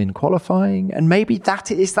 0.2 of him in qualifying. And maybe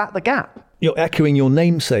is that the gap? You're echoing your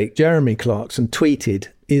namesake. Jeremy Clarkson tweeted,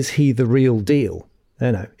 "Is he the real deal?"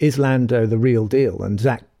 Is Lando the real deal? And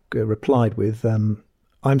Zach replied with,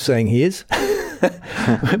 "I'm saying he is."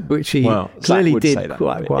 Which he clearly did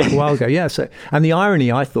quite a while ago. Yeah. So, and the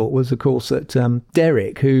irony, I thought, was of course that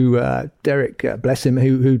Derek, bless him,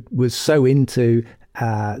 who was so into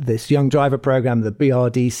this young driver program, the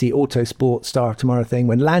BRDC Autosport Star of Tomorrow thing,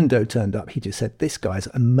 when Lando turned up, he just said, "This guy's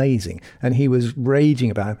amazing," and he was raging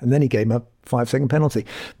about him. And then he gave him a 5-second penalty.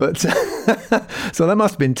 But so that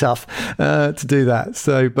must have been tough to do that.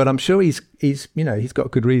 So, but I'm sure he's got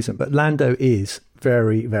good reason. But Lando is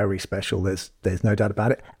very, very special. There's no doubt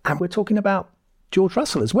about it. And we're talking about George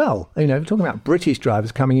Russell as well. We're talking about British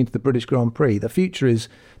drivers coming into the British Grand Prix. The future is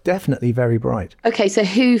definitely very bright. Okay, so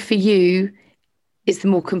who for you is the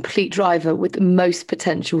more complete driver with the most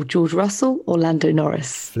potential, George Russell or Lando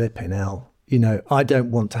Norris? Flipping hell. I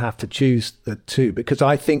don't want to have to choose the two, because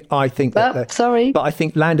I think sorry. But I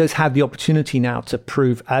think Lando's had the opportunity now to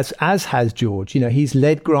prove, as has George. He's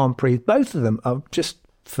led Grand Prix. Both of them are just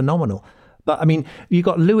phenomenal. But I mean, you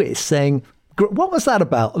got Lewis saying, what was that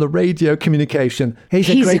about? The radio communication. He's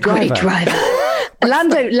a great driver.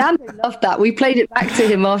 Lando loved that. We played it back to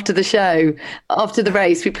him after the show, after the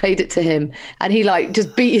race. We played it to him, and he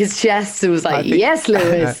just beat his chest and was like, "Yes,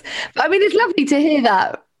 Lewis." I mean, it's lovely to hear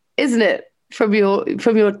that, isn't it? From your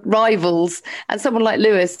rivals and someone like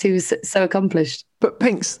Lewis, who's so accomplished. But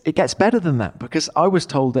Pinks, it gets better than that, because I was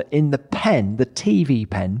told that in the TV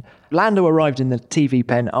pen, Lando arrived in the TV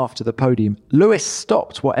pen after the podium. Lewis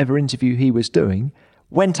stopped whatever interview he was doing,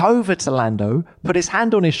 went over to Lando, put his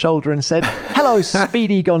hand on his shoulder and said, "Hello,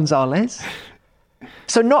 Speedy Gonzalez."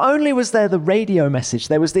 So not only was there the radio message,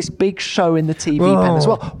 there was this big show in the TV pen as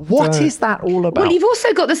well. What is that all about? Well, you've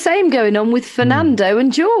also got the same going on with Fernando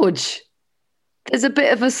and George. There's a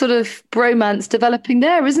bit of a sort of bromance developing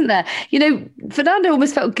there, isn't there? Fernando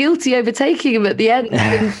almost felt guilty overtaking him at the end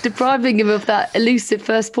and depriving him of that elusive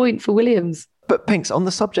first point for Williams. But Pinks, on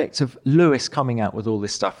the subject of Lewis coming out with all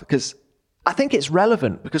this stuff, because I think it's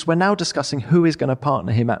relevant, because we're now discussing who is going to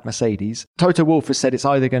partner him at Mercedes. Toto Wolff has said it's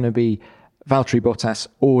either going to be Valtteri Bottas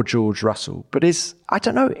or George Russell. But is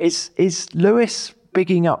Lewis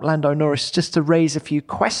bigging up Lando Norris just to raise a few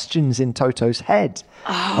questions in Toto's head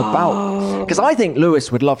about... Because I think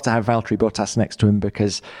Lewis would love to have Valtteri Bottas next to him,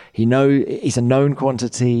 because he's a known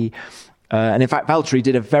quantity. And in fact, Valtteri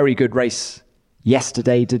did a very good race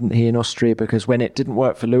yesterday, didn't he, in Austria? Because when it didn't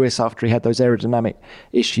work for Lewis after he had those aerodynamic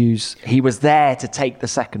issues, he was there to take the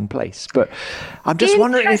second place. But I'm just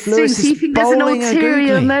wondering if Lewis is bowling a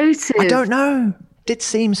googly. Motive. I don't know. It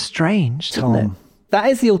seems strange, doesn't it? That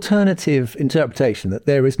is the alternative interpretation, that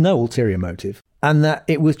there is no ulterior motive and that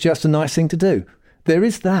it was just a nice thing to do. There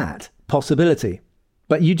is that possibility.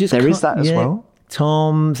 But you just... There is that as well?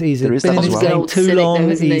 Tom's, he's been in this game too long.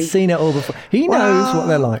 He's seen it all before. He knows what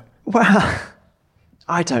they're like. Well,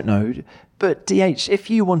 I don't know. But DH, if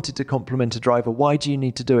you wanted to compliment a driver, why do you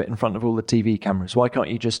need to do it in front of all the TV cameras? Why can't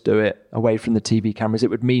you just do it away from the TV cameras? It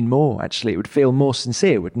would mean more, actually. It would feel more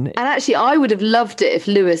sincere, wouldn't it? And actually, I would have loved it if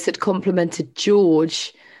Lewis had complimented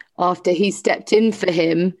George after he stepped in for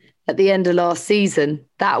him at the end of last season.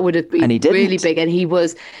 That would have been really big, and he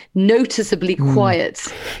was noticeably quiet.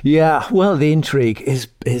 Yeah, well, the intrigue is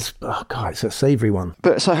oh God, it's a savoury one.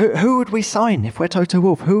 But so who would we sign if we're Toto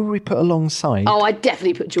Wolff? Who would we put alongside? Oh, I'd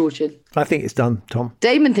definitely put George in. I think it's done, Tom.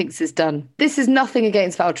 Damon thinks it's done. This is nothing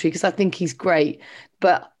against Valtteri, because I think he's great,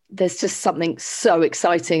 but there's just something so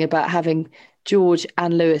exciting about having George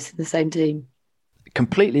and Lewis in the same team.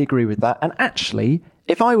 Completely agree with that. And actually,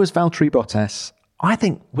 if I was Valtteri Bottas, I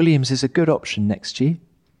think Williams is a good option next year.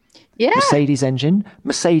 Yeah. Mercedes engine,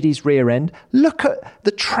 Mercedes rear end. Look at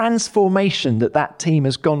the transformation that team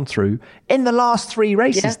has gone through in the last 3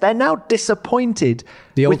 races. Yeah. They're now disappointed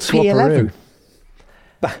the old with P11.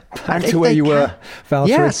 Back to where you were, Valtteri.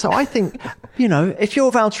 Yeah, so I think, if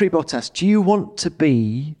you're Valtteri Bottas, do you want to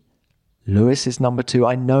be Lewis is number 2.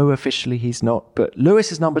 I know officially he's not, but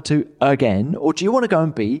Lewis is number 2 again. Or do you want to go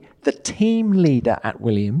and be the team leader at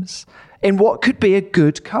Williams in what could be a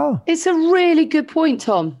good car? It's a really good point,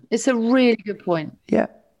 Tom. It's a really good point. Yeah.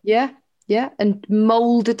 Yeah. Yeah. And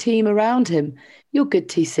mould a team around him. You're good,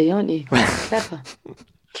 TC, aren't you? Clever.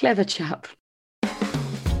 Clever chap.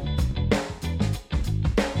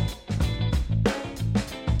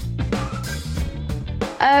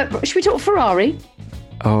 Should we talk Ferrari?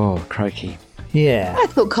 Oh, crikey. Yeah. I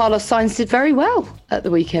thought Carlos Sainz did very well at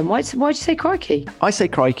the weekend. Why'd you say crikey? I say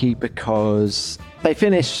crikey because they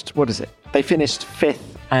finished, They finished 5th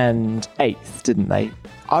and 8th, didn't they?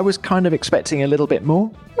 I was kind of expecting a little bit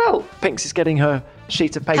more. Well, Pinks is getting her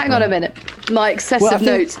sheet of paper. hang on a minute. My excessive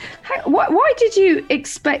notes. Why did you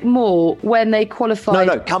expect more when they qualified?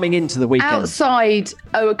 No, coming into the weekend. Outside,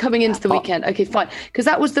 coming into the weekend. Okay, fine. Because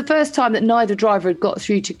that was the first time that neither driver had got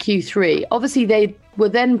through to Q3. Obviously, they were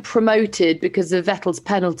then promoted because of Vettel's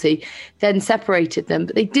penalty, then separated them.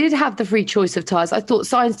 But they did have the free choice of tyres. I thought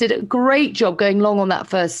Sainz did a great job going long on that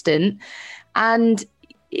first stint. And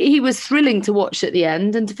he was thrilling to watch at the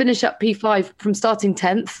end, and to finish up P5 from starting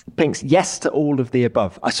 10th. Pinks, yes to all of the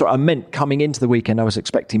above. I meant coming into the weekend, I was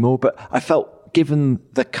expecting more, but I felt given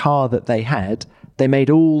the car that they had, they made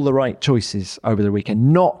all the right choices over the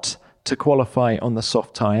weekend. Not to qualify on the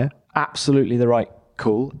soft tyre, absolutely the right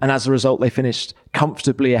call. And as a result, they finished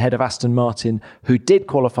comfortably ahead of Aston Martin, who did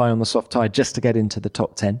qualify on the soft tyre just to get into the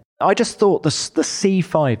top 10. I just thought the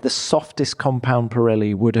C5, the softest compound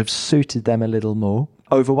Pirelli, would have suited them a little more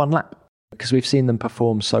over one lap, because we've seen them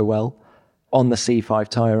perform so well on the C5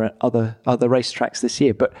 tyre at other racetracks this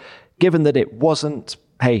year. But given that it wasn't,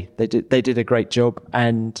 hey, they did a great job.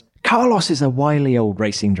 And Carlos is a wily old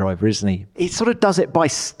racing driver, isn't he? He sort of does it by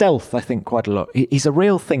stealth, I think, quite a lot. He's a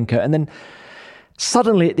real thinker. And then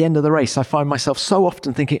suddenly at the end of the race, I find myself so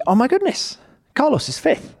often thinking, oh my goodness, Carlos is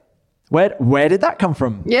 5th. Where did that come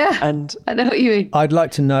from? Yeah, and I know what you mean. I'd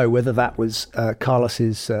like to know whether that was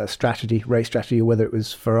Carlos's race strategy, or whether it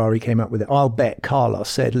was Ferrari came up with it. I'll bet Carlos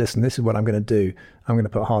said, listen, this is what I'm going to do. I'm going to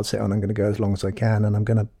put a hard set on. I'm going to go as long as I can, and I'm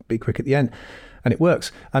going to be quick at the end. And it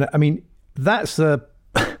works. And I mean, that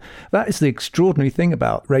is the extraordinary thing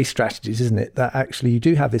about race strategies, isn't it? That actually you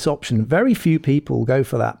do have this option. Very few people go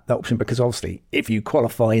for that option, because obviously if you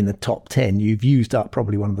qualify in the top 10, you've used up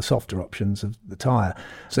probably one of the softer options of the tyre.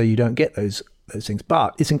 So you don't get those things.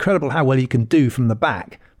 But it's incredible how well you can do from the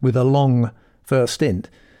back with a long first stint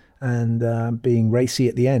and being racy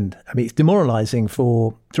at the end. I mean, it's demoralising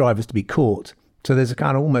for drivers to be caught. So there's a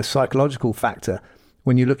kind of almost psychological factor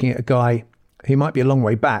when you're looking at a guy who might be a long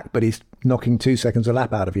way back, but he's knocking 2 seconds a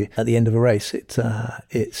lap out of you at the end of a race.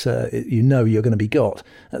 You know you're going to be got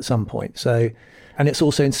at some point. So, and it's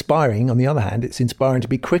also inspiring. On the other hand, it's inspiring to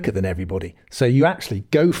be quicker than everybody. So you actually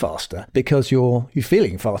go faster because you're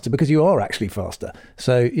feeling faster, because you are actually faster.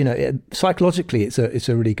 So psychologically, it's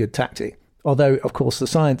a really good tactic. Although, of course, the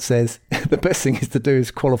science says the best thing is to do is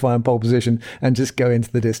qualify in pole position and just go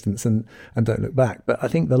into the distance and don't look back. But I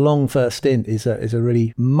think the long first stint is a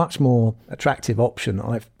really much more attractive option,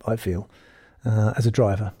 I feel, as a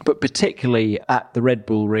driver. But particularly at the Red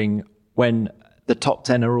Bull Ring, when the top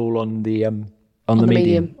 10 are all on the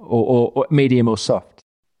medium or medium or soft.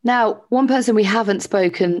 Now, one person we haven't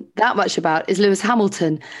spoken that much about is Lewis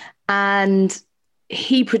Hamilton, and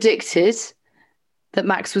he predicted that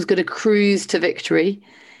Max was going to cruise to victory.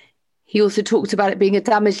 He also talked about it being a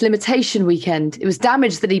damage limitation weekend. It was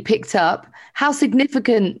damage that he picked up. How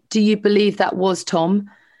significant do you believe that was, Tom?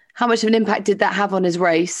 How much of an impact did that have on his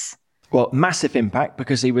race? Well, massive impact,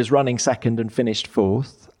 because he was running second and finished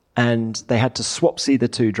 4th, and they had to swap-see the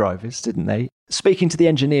 2 drivers, didn't they? Speaking to the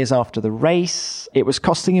engineers after the race, it was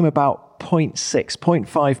costing him about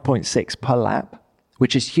 0.6 per lap,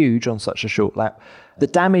 which is huge on such a short lap. The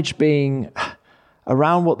damage being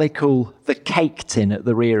around what they call the cake tin at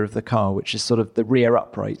the rear of the car, which is sort of the rear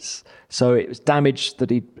uprights. So it was damage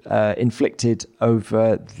that he inflicted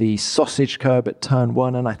over the sausage curb at turn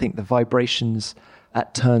 1, and I think the vibrations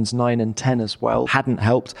at turns 9 and 10 as well hadn't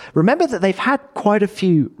helped. Remember that they've had quite a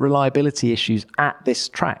few reliability issues at this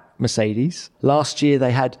track, Mercedes. Last year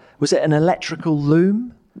they had, was it an electrical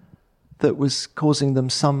loom that was causing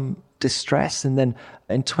them some distress? And then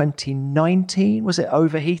in 2019, was it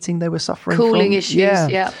overheating they were suffering from? Cooling issues,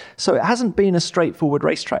 yeah. So it hasn't been a straightforward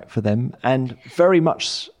racetrack for them, and very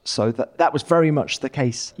much so that was very much the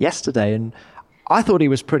case yesterday. And I thought he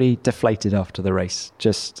was pretty deflated after the race.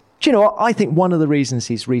 Just, do you know what? I think one of the reasons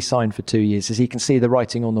he's re-signed for 2 years is he can see the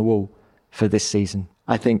writing on the wall for this season.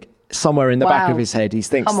 I think somewhere in the back of his head, he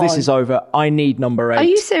thinks, this is over. I need number 8. Are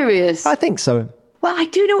you serious? I think so. Well, I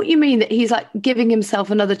do know what you mean, that he's like giving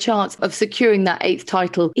himself another chance of securing that 8th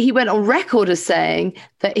title. He went on record as saying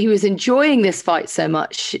that he was enjoying this fight so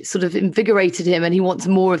much, it sort of invigorated him and he wants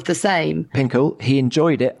more of the same. Pinkle, he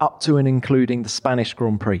enjoyed it up to and including the Spanish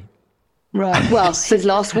Grand Prix. Right. Well, his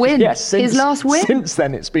last win. Yes, his last win. Since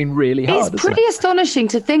then, it's been really hard. It's pretty astonishing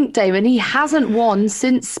to think, Damon, he hasn't won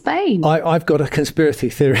since Spain. I've got a conspiracy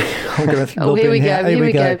theory. I'm going to here we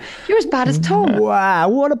go. You're as bad as Tom. Wow.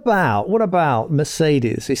 What about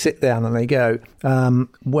Mercedes? They sit down and they go,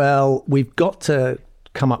 well, we've got to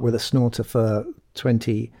come up with a snorter for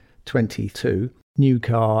 2022, new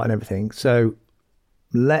car and everything. So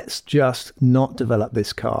let's just not develop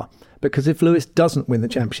this car. Because if Lewis doesn't win the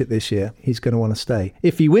championship this year, he's going to want to stay.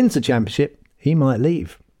 If he wins the championship, he might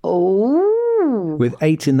leave. Oh. With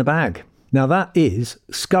 8 in the bag. Now, that is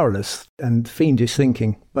scurrilous and fiendish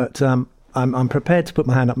thinking. But I'm prepared to put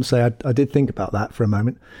my hand up and say I did think about that for a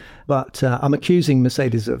moment. But I'm accusing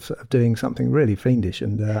Mercedes of doing something really fiendish.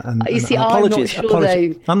 And you see, I'm not sure,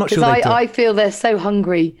 though. I'm not sure they do. I feel they're so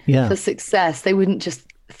hungry for success. They wouldn't just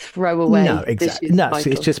throw away. No, exactly. No,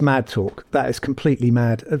 it's just mad talk. That is completely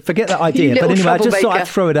mad. Forget that idea. But anyway, I just thought I'd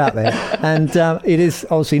throw it out there. And it is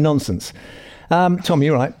obviously nonsense. Tom,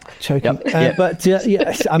 you're right. Choking. Yep. But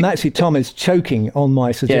I'm actually, Tom is choking on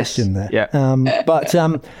my suggestion there. Yeah. But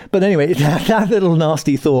anyway, that little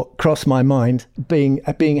nasty thought crossed my mind,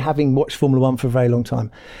 having watched Formula One for a very long time.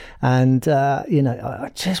 And,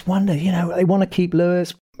 I just wonder, they want to keep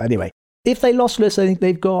Lewis. Anyway. If they lost Lewis, I think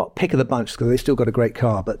they've got pick of the bunch because they've still got a great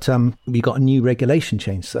car. But we've got a new regulation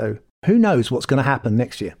change. So who knows what's going to happen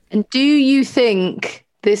next year? And do you think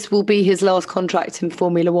this will be his last contract in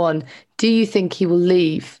Formula One? Do you think he will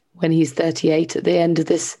leave when he's 38 at the end of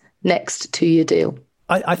this next 2-year deal?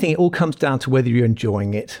 I think it all comes down to whether you're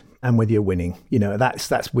enjoying it and whether you're winning.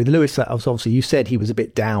 That's with Lewis. That was obviously, you said he was a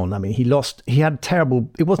bit down. I mean, he had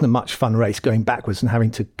terrible, it wasn't a much fun race going backwards and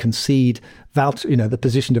having to concede the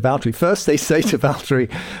position to Valtteri. First they say to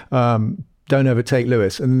Valtteri, don't overtake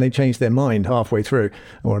Lewis, and then they changed their mind halfway through,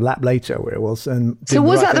 or a lap later where it was. And so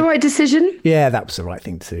was that the right decision? Yeah, that was the right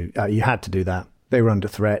thing to do. You had to do that. They were under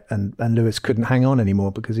threat, and Lewis couldn't hang on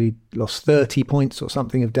anymore because he lost 30 points or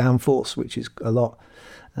something of downforce, which is a lot.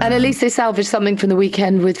 And at least they salvaged something from the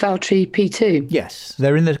weekend with Valtteri P2. Yes,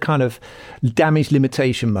 they're in the kind of damage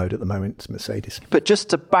limitation mode at the moment, Mercedes. But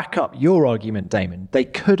just to back up your argument, Damon, they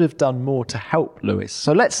could have done more to help Lewis.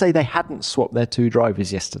 So let's say they hadn't swapped their 2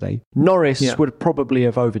 drivers yesterday. Norris would probably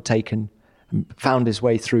have overtaken and found his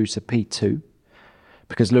way through to P2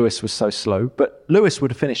 because Lewis was so slow. But Lewis would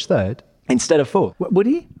have finished 3rd instead of 4th. Would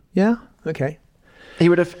he? Yeah, okay. He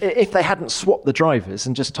would have, if they hadn't swapped the drivers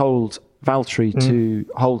and just told Valtteri to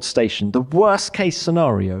hold station. The worst case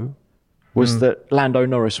scenario was that Lando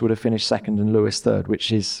Norris would have finished 2nd and Lewis 3rd,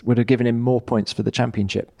 which would have given him more points for the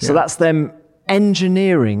championship. Yeah. So that's them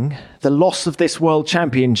engineering the loss of this world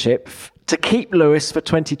championship to keep Lewis for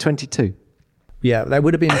 2022. Yeah, there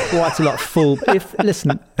would have been quite a lot of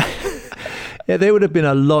there would have been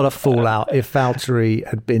a lot of fallout if Valtteri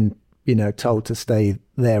had been, told to stay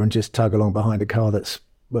there and just tug along behind a car that's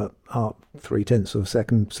 0.3 of a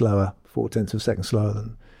second slower, 0.4 of a second slower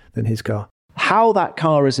than his car. How that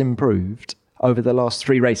car has improved over the last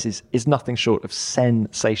 3 races is nothing short of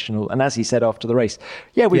sensational. And as he said after the race,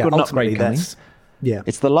 we've got an upgrade coming.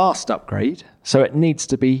 It's the last upgrade, so it needs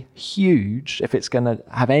to be huge if it's going to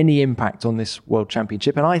have any impact on this World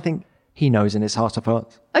Championship. And I think he knows in his heart of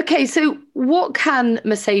hearts. Okay, so what can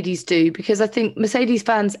Mercedes do? Because I think Mercedes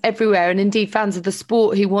fans everywhere, and indeed fans of the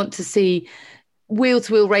sport who want to see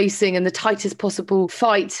wheel-to-wheel racing and the tightest possible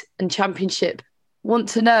fight and championship, want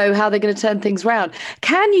to know how they're going to turn things around.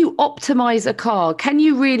 Can you optimize a car? Can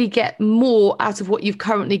you really get more out of what you've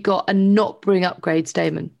currently got and not bring upgrades,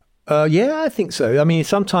 Damon? Yeah, I think so. I mean,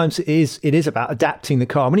 sometimes it is about adapting the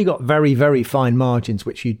car. When you've got very, very fine margins,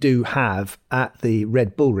 which you do have at the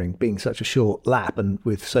Red Bull Ring, being such a short lap and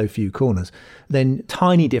with so few corners, then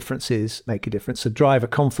tiny differences make a difference. So driver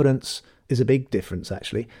confidence is a big difference,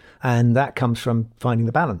 actually. And that comes from finding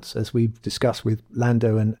the balance, as we've discussed with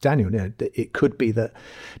Lando and Daniel. It could be that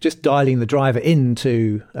just dialing the driver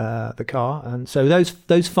into the car. And so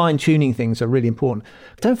those fine-tuning things are really important.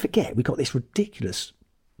 But don't forget, we've got this ridiculously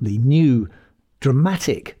new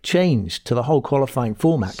dramatic change to the whole qualifying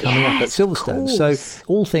format coming up at Silverstone. So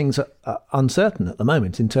all things are uncertain at the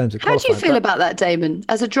moment in terms of qualifying. How do you feel about that, Damon?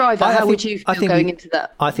 As a driver, how would you feel going into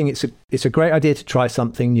that? I think it's a great idea to try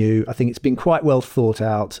something new. I think it's been quite well thought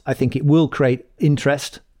out. I think it will create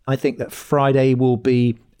interest. I think that Friday will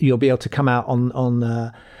be you'll be able to come out on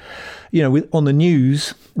the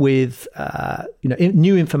news with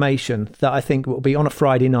new information that I think will be on a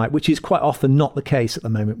Friday night, which is quite often not the case at the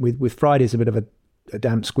moment. With Friday's a bit of a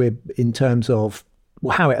damp squib in terms of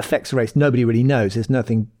how it affects the race. Nobody really knows. There's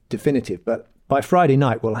nothing definitive, but by Friday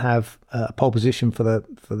night we'll have a pole position for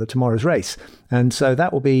the tomorrow's race, and so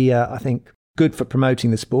that will be I think good for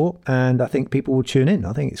promoting the sport, and I think people will tune in.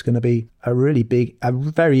 I think it's going to be a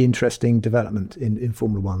very interesting development in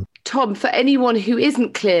Formula One. Tom, for anyone who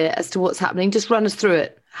isn't clear as to what's happening, just run us through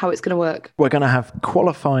it, how it's going to work. We're going to have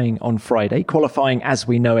qualifying on Friday, qualifying as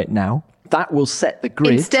we know it now. That will set the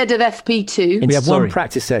grid. Instead of FP2. We have one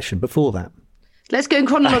practice session before that. Let's go in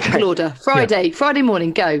chronological order. Friday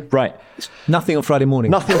morning, go. Right. Nothing on Friday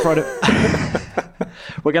morning. Nothing on Friday.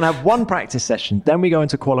 We're going to have one practice session. Then we go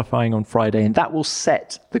into qualifying on Friday, and that will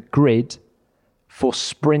set the grid for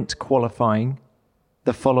sprint qualifying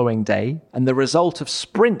the following day. And the result of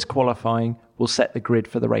sprint qualifying will set the grid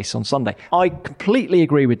for the race on Sunday. I completely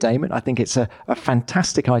agree with Damon. I think it's a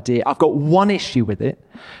fantastic idea. I've got one issue with it,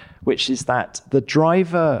 which is that the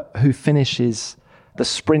driver who finishes the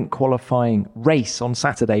sprint qualifying race on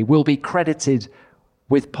Saturday will be credited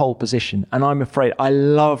with pole position. And I'm afraid I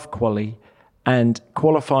love quali, and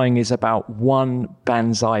qualifying is about one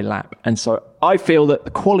Banzai lap. And so I feel that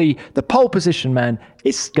the pole position man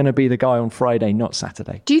is going to be the guy on Friday, not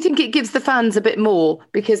Saturday. Do you think it gives the fans a bit more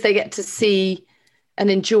because they get to see and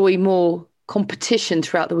enjoy more competition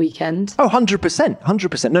throughout the weekend? Oh,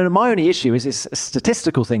 100%. No, my only issue is this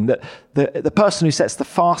statistical thing that the person who sets the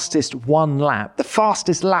fastest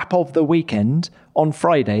lap of the weekend on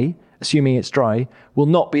Friday, assuming it's dry, will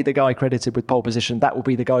not be the guy credited with pole position. That will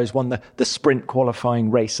be the guy who's won the sprint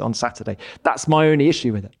qualifying race on Saturday. That's my only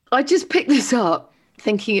issue with it. I just picked this up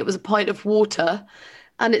thinking it was a pint of water,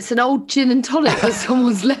 and it's an old gin and tonic that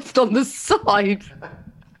someone's left on the side.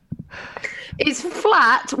 It's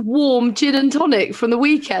flat, warm gin and tonic from the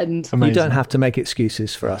weekend. Amazing. You don't have to make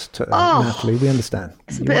excuses for us, Natalie. We understand.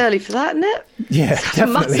 It's a bit early for that, isn't it? Yeah, it's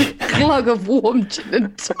definitely. A massive glug of warm gin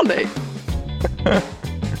and tonic.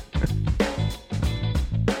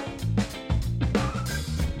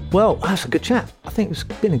 Well, that's a good chat. I think it's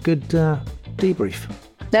been a good debrief.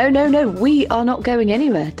 No. We are not going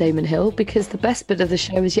anywhere, Damon Hill, because the best bit of the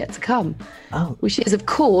show is yet to come. Oh. Which is, of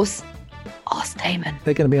course, Ask Damon.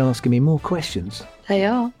 They're going to be asking me more questions. They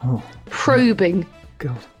are. Oh. Probing.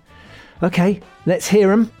 God. Okay, let's hear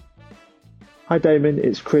them. Hi Damon,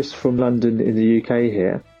 it's Chris from London in the UK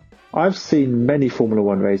here. I've seen many Formula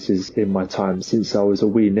One races in my time since I was a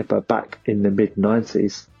wee nipper back in the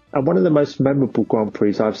mid-90s. And one of the most memorable Grand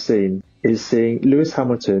Prix I've seen is seeing Lewis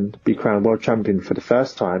Hamilton be crowned world champion for the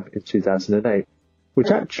first time in 2008,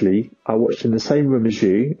 which actually I watched in the same room as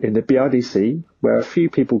you in the BRDC, where a few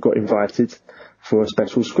people got invited for a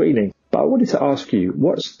special screening. But I wanted to ask you,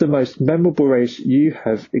 what's the most memorable race you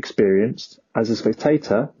have experienced as a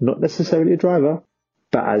spectator, not necessarily a driver,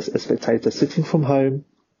 but as a spectator sitting from home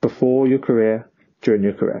before your career, during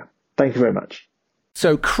your career? Thank you very much.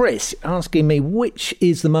 So Chris asking me which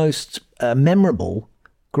is the most memorable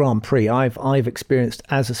Grand Prix I've experienced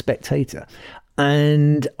as a spectator.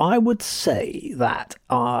 And I would say that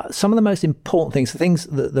some of the most important things,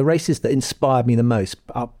 the races that inspired me the most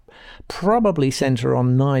are probably centre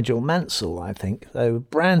on Nigel Mansell, I think. So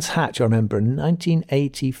Brands Hatch, I remember, in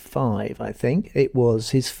 1985, I think. It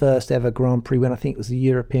was his first ever Grand Prix win. I think it was the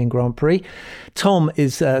European Grand Prix. Tom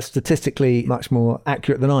is statistically much more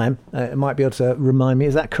accurate than I am. Might be able to remind me.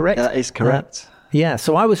 Is that correct? That is correct. Yeah,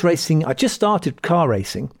 so I was racing. I just started car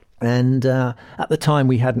racing. And at the time,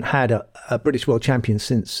 we hadn't had a British world champion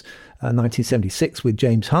since 1976 with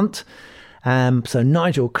James Hunt. So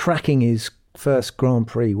Nigel cracking his first Grand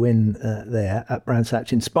Prix win there at Brands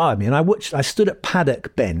Hatch inspired me. And I stood at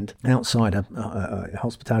Paddock Bend outside a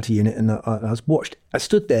hospitality unit, and I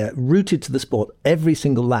stood there rooted to the sport every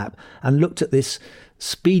single lap and looked at this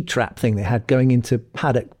speed trap thing they had going into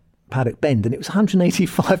Paddock Bend, and it was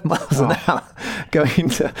 185 miles an hour going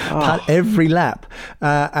into every lap.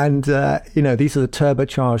 And these are the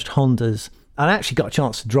turbocharged Hondas. I actually got a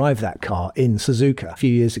chance to drive that car in Suzuka a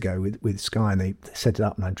few years ago with Sky, and they set it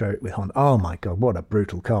up and I drove it with Honda. Oh my God, what a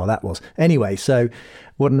brutal car that was. Anyway, so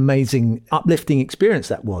what an amazing, uplifting experience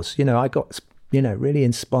that was. I got, really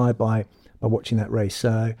inspired by watching that race.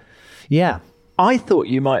 So, yeah. I thought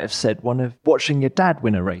you might have said one of watching your dad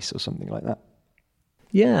win a race or something like that.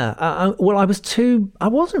 Yeah. Well, I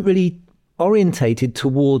wasn't really orientated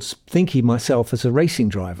towards thinking myself as a racing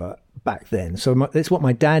driver back then. So that's what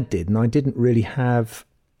my dad did, and I didn't really have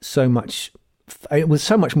so much it was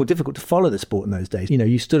so much more difficult to follow the sport in those days. You know,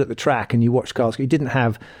 you stood at the track and you watched cars. You didn't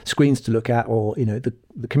have screens to look at, or, you know,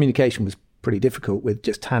 the communication was pretty difficult with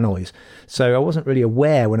just tannoys. So I wasn't really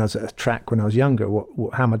aware when I was at a track when I was younger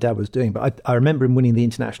how my dad was doing. But I remember him winning the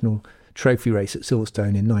International Trophy race at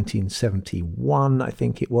Silverstone in 1971, I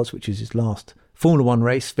think it was, which is his last Formula One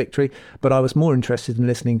race victory. But I was more interested in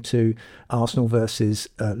listening to Arsenal versus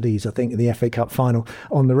Leeds, I think, in the FA Cup final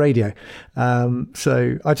on the radio.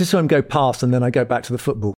 So I just saw him go past, and then I go back to the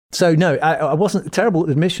football. So no, I wasn't, terrible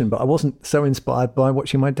admission, but I wasn't so inspired by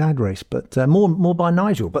watching my dad race, but more by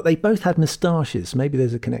Nigel. But they both had moustaches. Maybe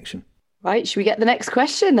there's a connection. Right, should we get the next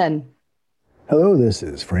question then? Hello, this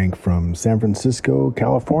is Frank from San Francisco,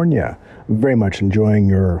 California. I'm very much enjoying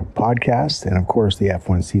your podcast, and of course the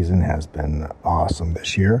F1 season has been awesome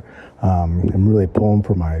this year. I'm really pulling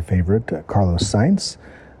for my favorite, Carlos Sainz.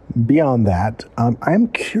 Beyond that, I'm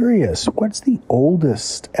curious, what's the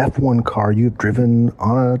oldest F1 car you've driven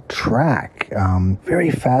on a track?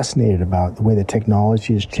 Very fascinated about the way the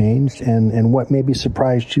technology has changed, and what maybe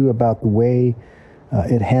surprised you about the way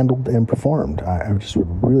it handled and performed. I just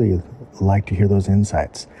would really like to hear those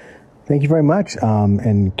insights. Thank you very much,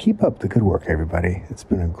 and keep up the good work, everybody. It's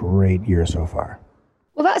been a great year so far.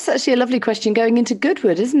 Well, that's actually a lovely question going into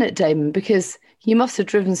Goodwood, isn't it, Damon? Because you must have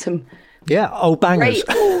driven some old bangers.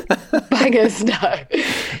 Great old bangers, no.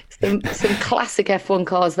 Some classic F1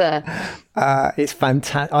 cars there. It's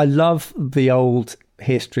fantastic. I love the old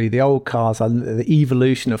history, the old cars, the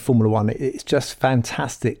evolution of Formula One. It's just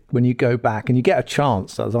fantastic when you go back and you get a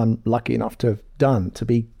chance, as I'm lucky enough to have done, to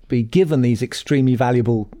be given these extremely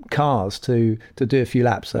valuable cars to do a few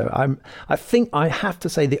laps. So I think I have to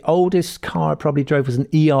say the oldest car I probably drove was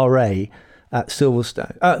an ERA at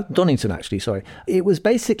Silverstone, Donington actually, sorry. It was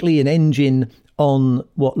basically an engine on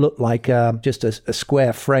what looked like just a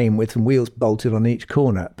square frame with some wheels bolted on each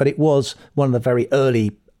corner. But it was one of the very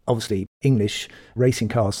early, obviously, English racing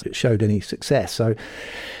cars that showed any success. So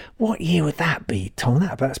what year would that be, Tom?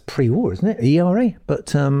 That's pre-war, isn't it? ERA?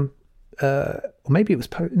 But or maybe it was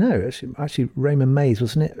actually Raymond Mays,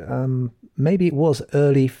 wasn't it? Maybe it was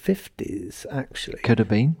early 50s, actually. Could have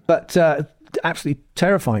been. But absolutely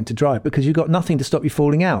terrifying to drive because you've got nothing to stop you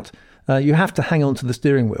falling out. You have to hang on to the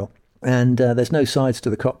steering wheel, and there's no sides to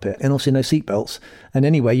the cockpit, and also no seatbelts. And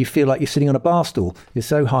anyway, you feel like you're sitting on a bar stool. You're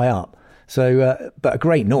so high up. So, but a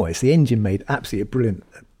great noise. The engine made absolutely a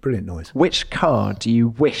brilliant noise. Which car do you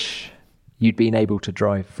wish you'd been able to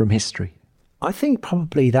drive from history? I think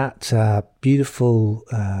probably that beautiful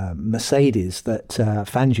Mercedes that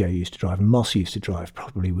Fangio used to drive and Moss used to drive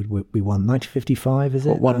probably would be one. 1955, is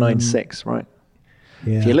it? 196, right.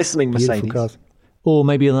 Yeah. If you're listening, Mercedes. Cars. Or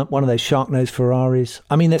maybe one of those shark-nosed Ferraris.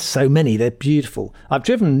 I mean, there's so many. They're beautiful. I've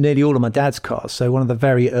driven nearly all of my dad's cars. So one of the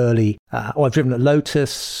very early... I've driven a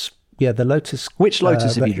Lotus. Yeah, the Lotus... Which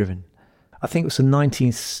Lotus have you driven? I think it was a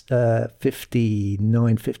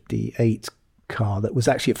 1959, 58 car that was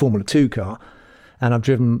actually a Formula 2 car, and I've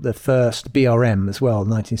driven the first BRM as well,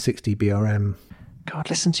 1960 BRM. God,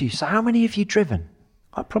 listen to you. So how many have you driven?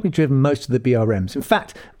 I've probably driven most of the BRMs. In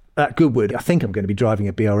fact, at Goodwood, I think I'm going to be driving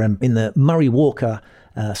a BRM in the Murray Walker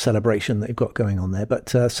celebration that they've got going on there. But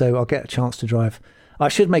so I'll get a chance to drive. I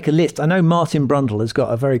should make a list. I know Martin Brundle has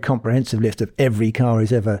got a very comprehensive list of every car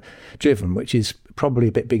he's ever driven, which is probably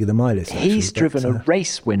a bit bigger than my list. He's driven a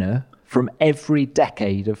race winner from every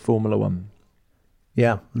decade of Formula One.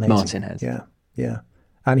 Yeah, amazing. Martin has. Yeah.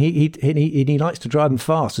 And he likes to drive them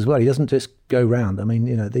fast as well. He doesn't just go round. I mean,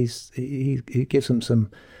 you know, he gives them some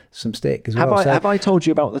stick as well. Have I told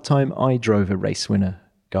you about the time I drove a race winner,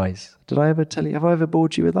 guys? Did I ever tell you? Have I ever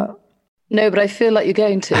bored you with that? No, but I feel like you're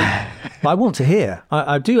going to. I want to hear.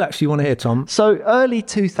 I do actually want to hear, Tom. So early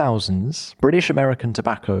 2000s, British American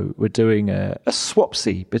Tobacco were doing a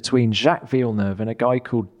swapsy between Jacques Villeneuve and a guy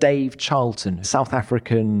called Dave Charlton, South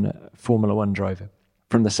African Formula One driver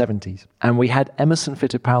from the 70s. And we had Emerson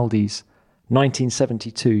Fittipaldi's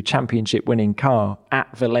 1972 championship winning car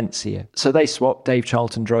at Valencia. So they swapped. Dave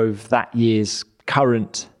Charlton drove that year's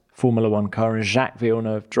current Formula One car, and Jacques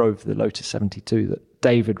Villeneuve drove the Lotus 72 that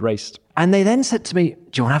David raced. And they then said to me,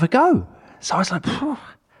 do you want to have a go? So I was like,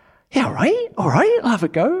 yeah, all right, I'll have a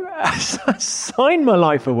go. So I signed my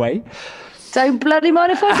life away. Don't bloody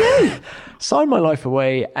mind if I do. Signed my life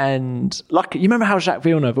away, and lucky. You remember how Jacques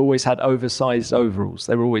Villeneuve always had oversized overalls?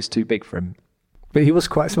 They were always too big for him. But he was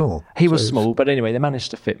quite small. He was small, but anyway, they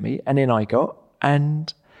managed to fit me, and in I got.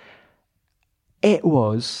 And it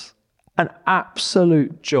was an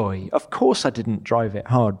absolute joy. Of course, I didn't drive it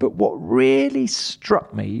hard, but what really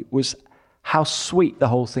struck me was how sweet the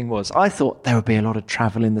whole thing was. I thought there would be a lot of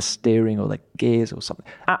travel in the steering or the gears or something.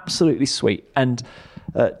 Absolutely sweet. And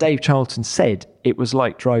Dave Charlton said it was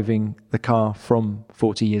like driving the car from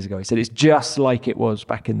 40 years ago. He said it's just like it was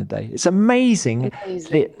back in the day. It's amazing. That is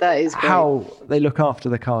great. How they look after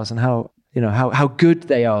the cars and how good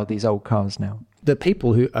they are, these old cars now. The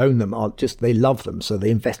people who own them they love them, so they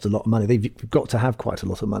invest a lot of money. They've got to have quite a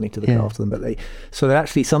lot of money to look after them, so they're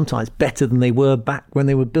actually sometimes better than they were back when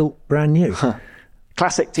they were built brand new.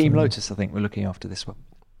 Classic Team Lotus, I think we're looking after this one.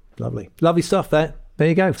 Lovely stuff there. There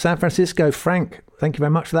you go. San Francisco, Frank, thank you very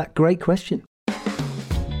much for that great question.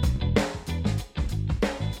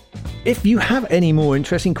 If you have any more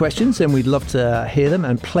interesting questions, then we'd love to hear them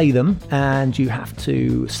and play them. And you have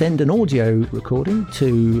to send an audio recording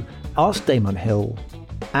to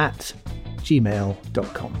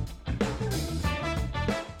askdamonhill@gmail.com.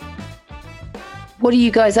 What are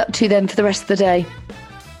you guys up to then for the rest of the day?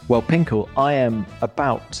 Well, Pinkle, I am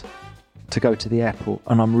about to go to the airport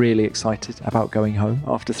and I'm really excited about going home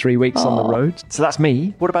after 3 weeks on the road. So that's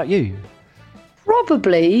me. What about you?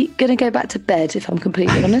 Probably going to go back to bed, if I'm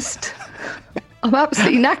completely honest. I'm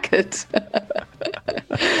absolutely knackered.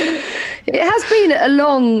 It has been a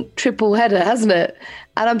long triple header, hasn't it?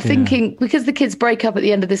 And I'm thinking, because the kids break up at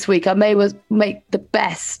the end of this week, I may well make the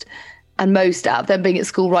best and most out of them being at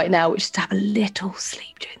school right now, which is to have a little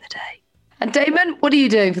sleep during the day. And Damon, what are you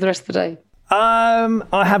doing for the rest of the day?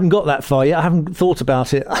 I haven't got that far yet. I haven't thought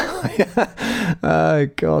about it. Oh,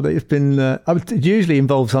 God, it's been... it usually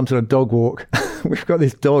involves some sort of dog walk. We've got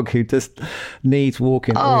this dog who just needs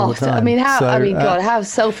walking all the time. God, how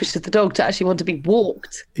selfish is the dog to actually want to be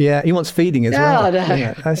walked? Yeah, he wants feeding as well. No.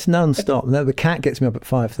 Yeah, that's non-stop. No, the cat gets me up at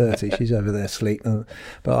 5:30. She's over there asleep.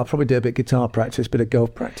 But I'll probably do a bit of guitar practice, a bit of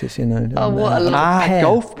golf practice, Oh, what a pair.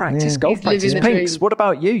 Golf practice. Yeah. Golf practice. Pinks, what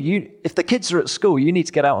about you? If the kids are at school, you need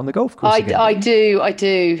to get out on the golf course again. I do.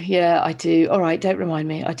 Yeah, I do. All right, don't remind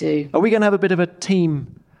me. I do. Are we going to have a bit of a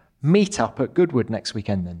team meet-up at Goodwood next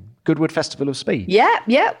weekend then? Goodwood Festival of Speed. Yeah.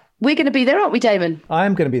 We're going to be there, aren't we, Damon? I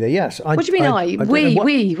am going to be there, yes. What do you mean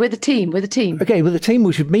we're the team. Okay, well, the team,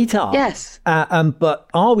 we should meet up. Yes. But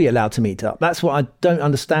are we allowed to meet up? That's what I don't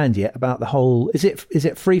understand yet about the whole... Is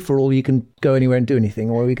it free for all? You can go anywhere and do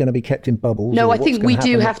anything? Or are we going to be kept in bubbles? No, I think we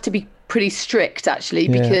do have to be pretty strict, actually,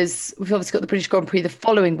 because we've obviously got the British Grand Prix the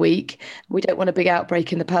following week. We don't want a big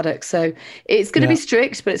outbreak in the paddock. So it's going to be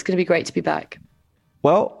strict, but it's going to be great to be back.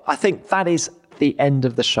 Well, I think that is the end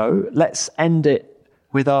of the show. Let's end it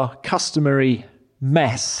with our customary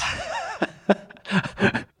mess.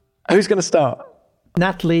 Who's going to start?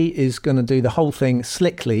 Natalie is going to do the whole thing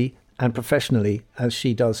slickly and professionally, as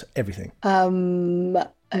she does everything.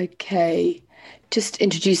 Okay. Just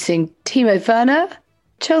introducing Timo Werner,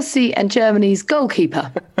 Chelsea and Germany's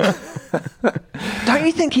goalkeeper. Don't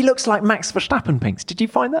you think he looks like Max Verstappen, Pinks? Did you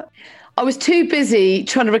find that? I was too busy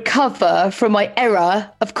trying to recover from my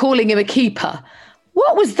error of calling him a keeper.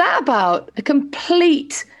 What was that about? A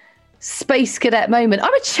complete Space Cadet moment.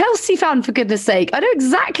 I'm a Chelsea fan, for goodness sake. I know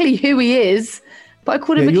exactly who he is, but I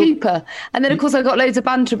called him a keeper. And then, of course, I got loads of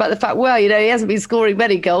banter about the fact, he hasn't been scoring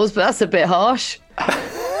many goals, but that's a bit harsh.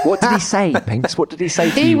 What did he say, Pinks? What did he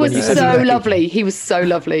say to you? He was so lovely. He was so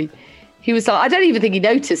lovely. He was like, I don't even think he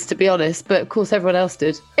noticed, to be honest, but of course everyone else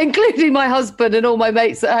did, including my husband and all my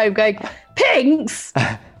mates at home going, Pinks!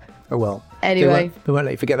 Oh, well. Anyway. We won't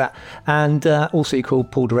let you forget that. And also you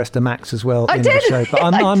called Paul di Resta Max as well in did. the show. But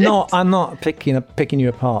I'm not picking you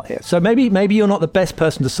apart here. So maybe you're not the best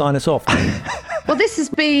person to sign us off. Well, this has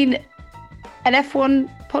been an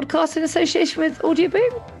F1 podcast in association with Audio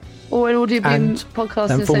Boom? Or an Audio Boom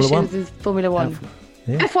podcast in association with Formula One?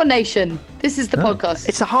 F1 Nation. This is the podcast.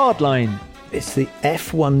 It's a hard line. It's the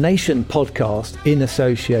F1 Nation podcast in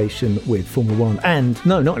association with Formula One. And,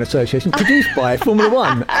 no, not in association, produced by Formula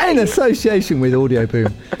One in association with Audio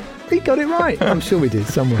Boom. We got it right. I'm sure we did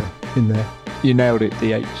somewhere in there. You nailed it,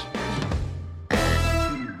 DH.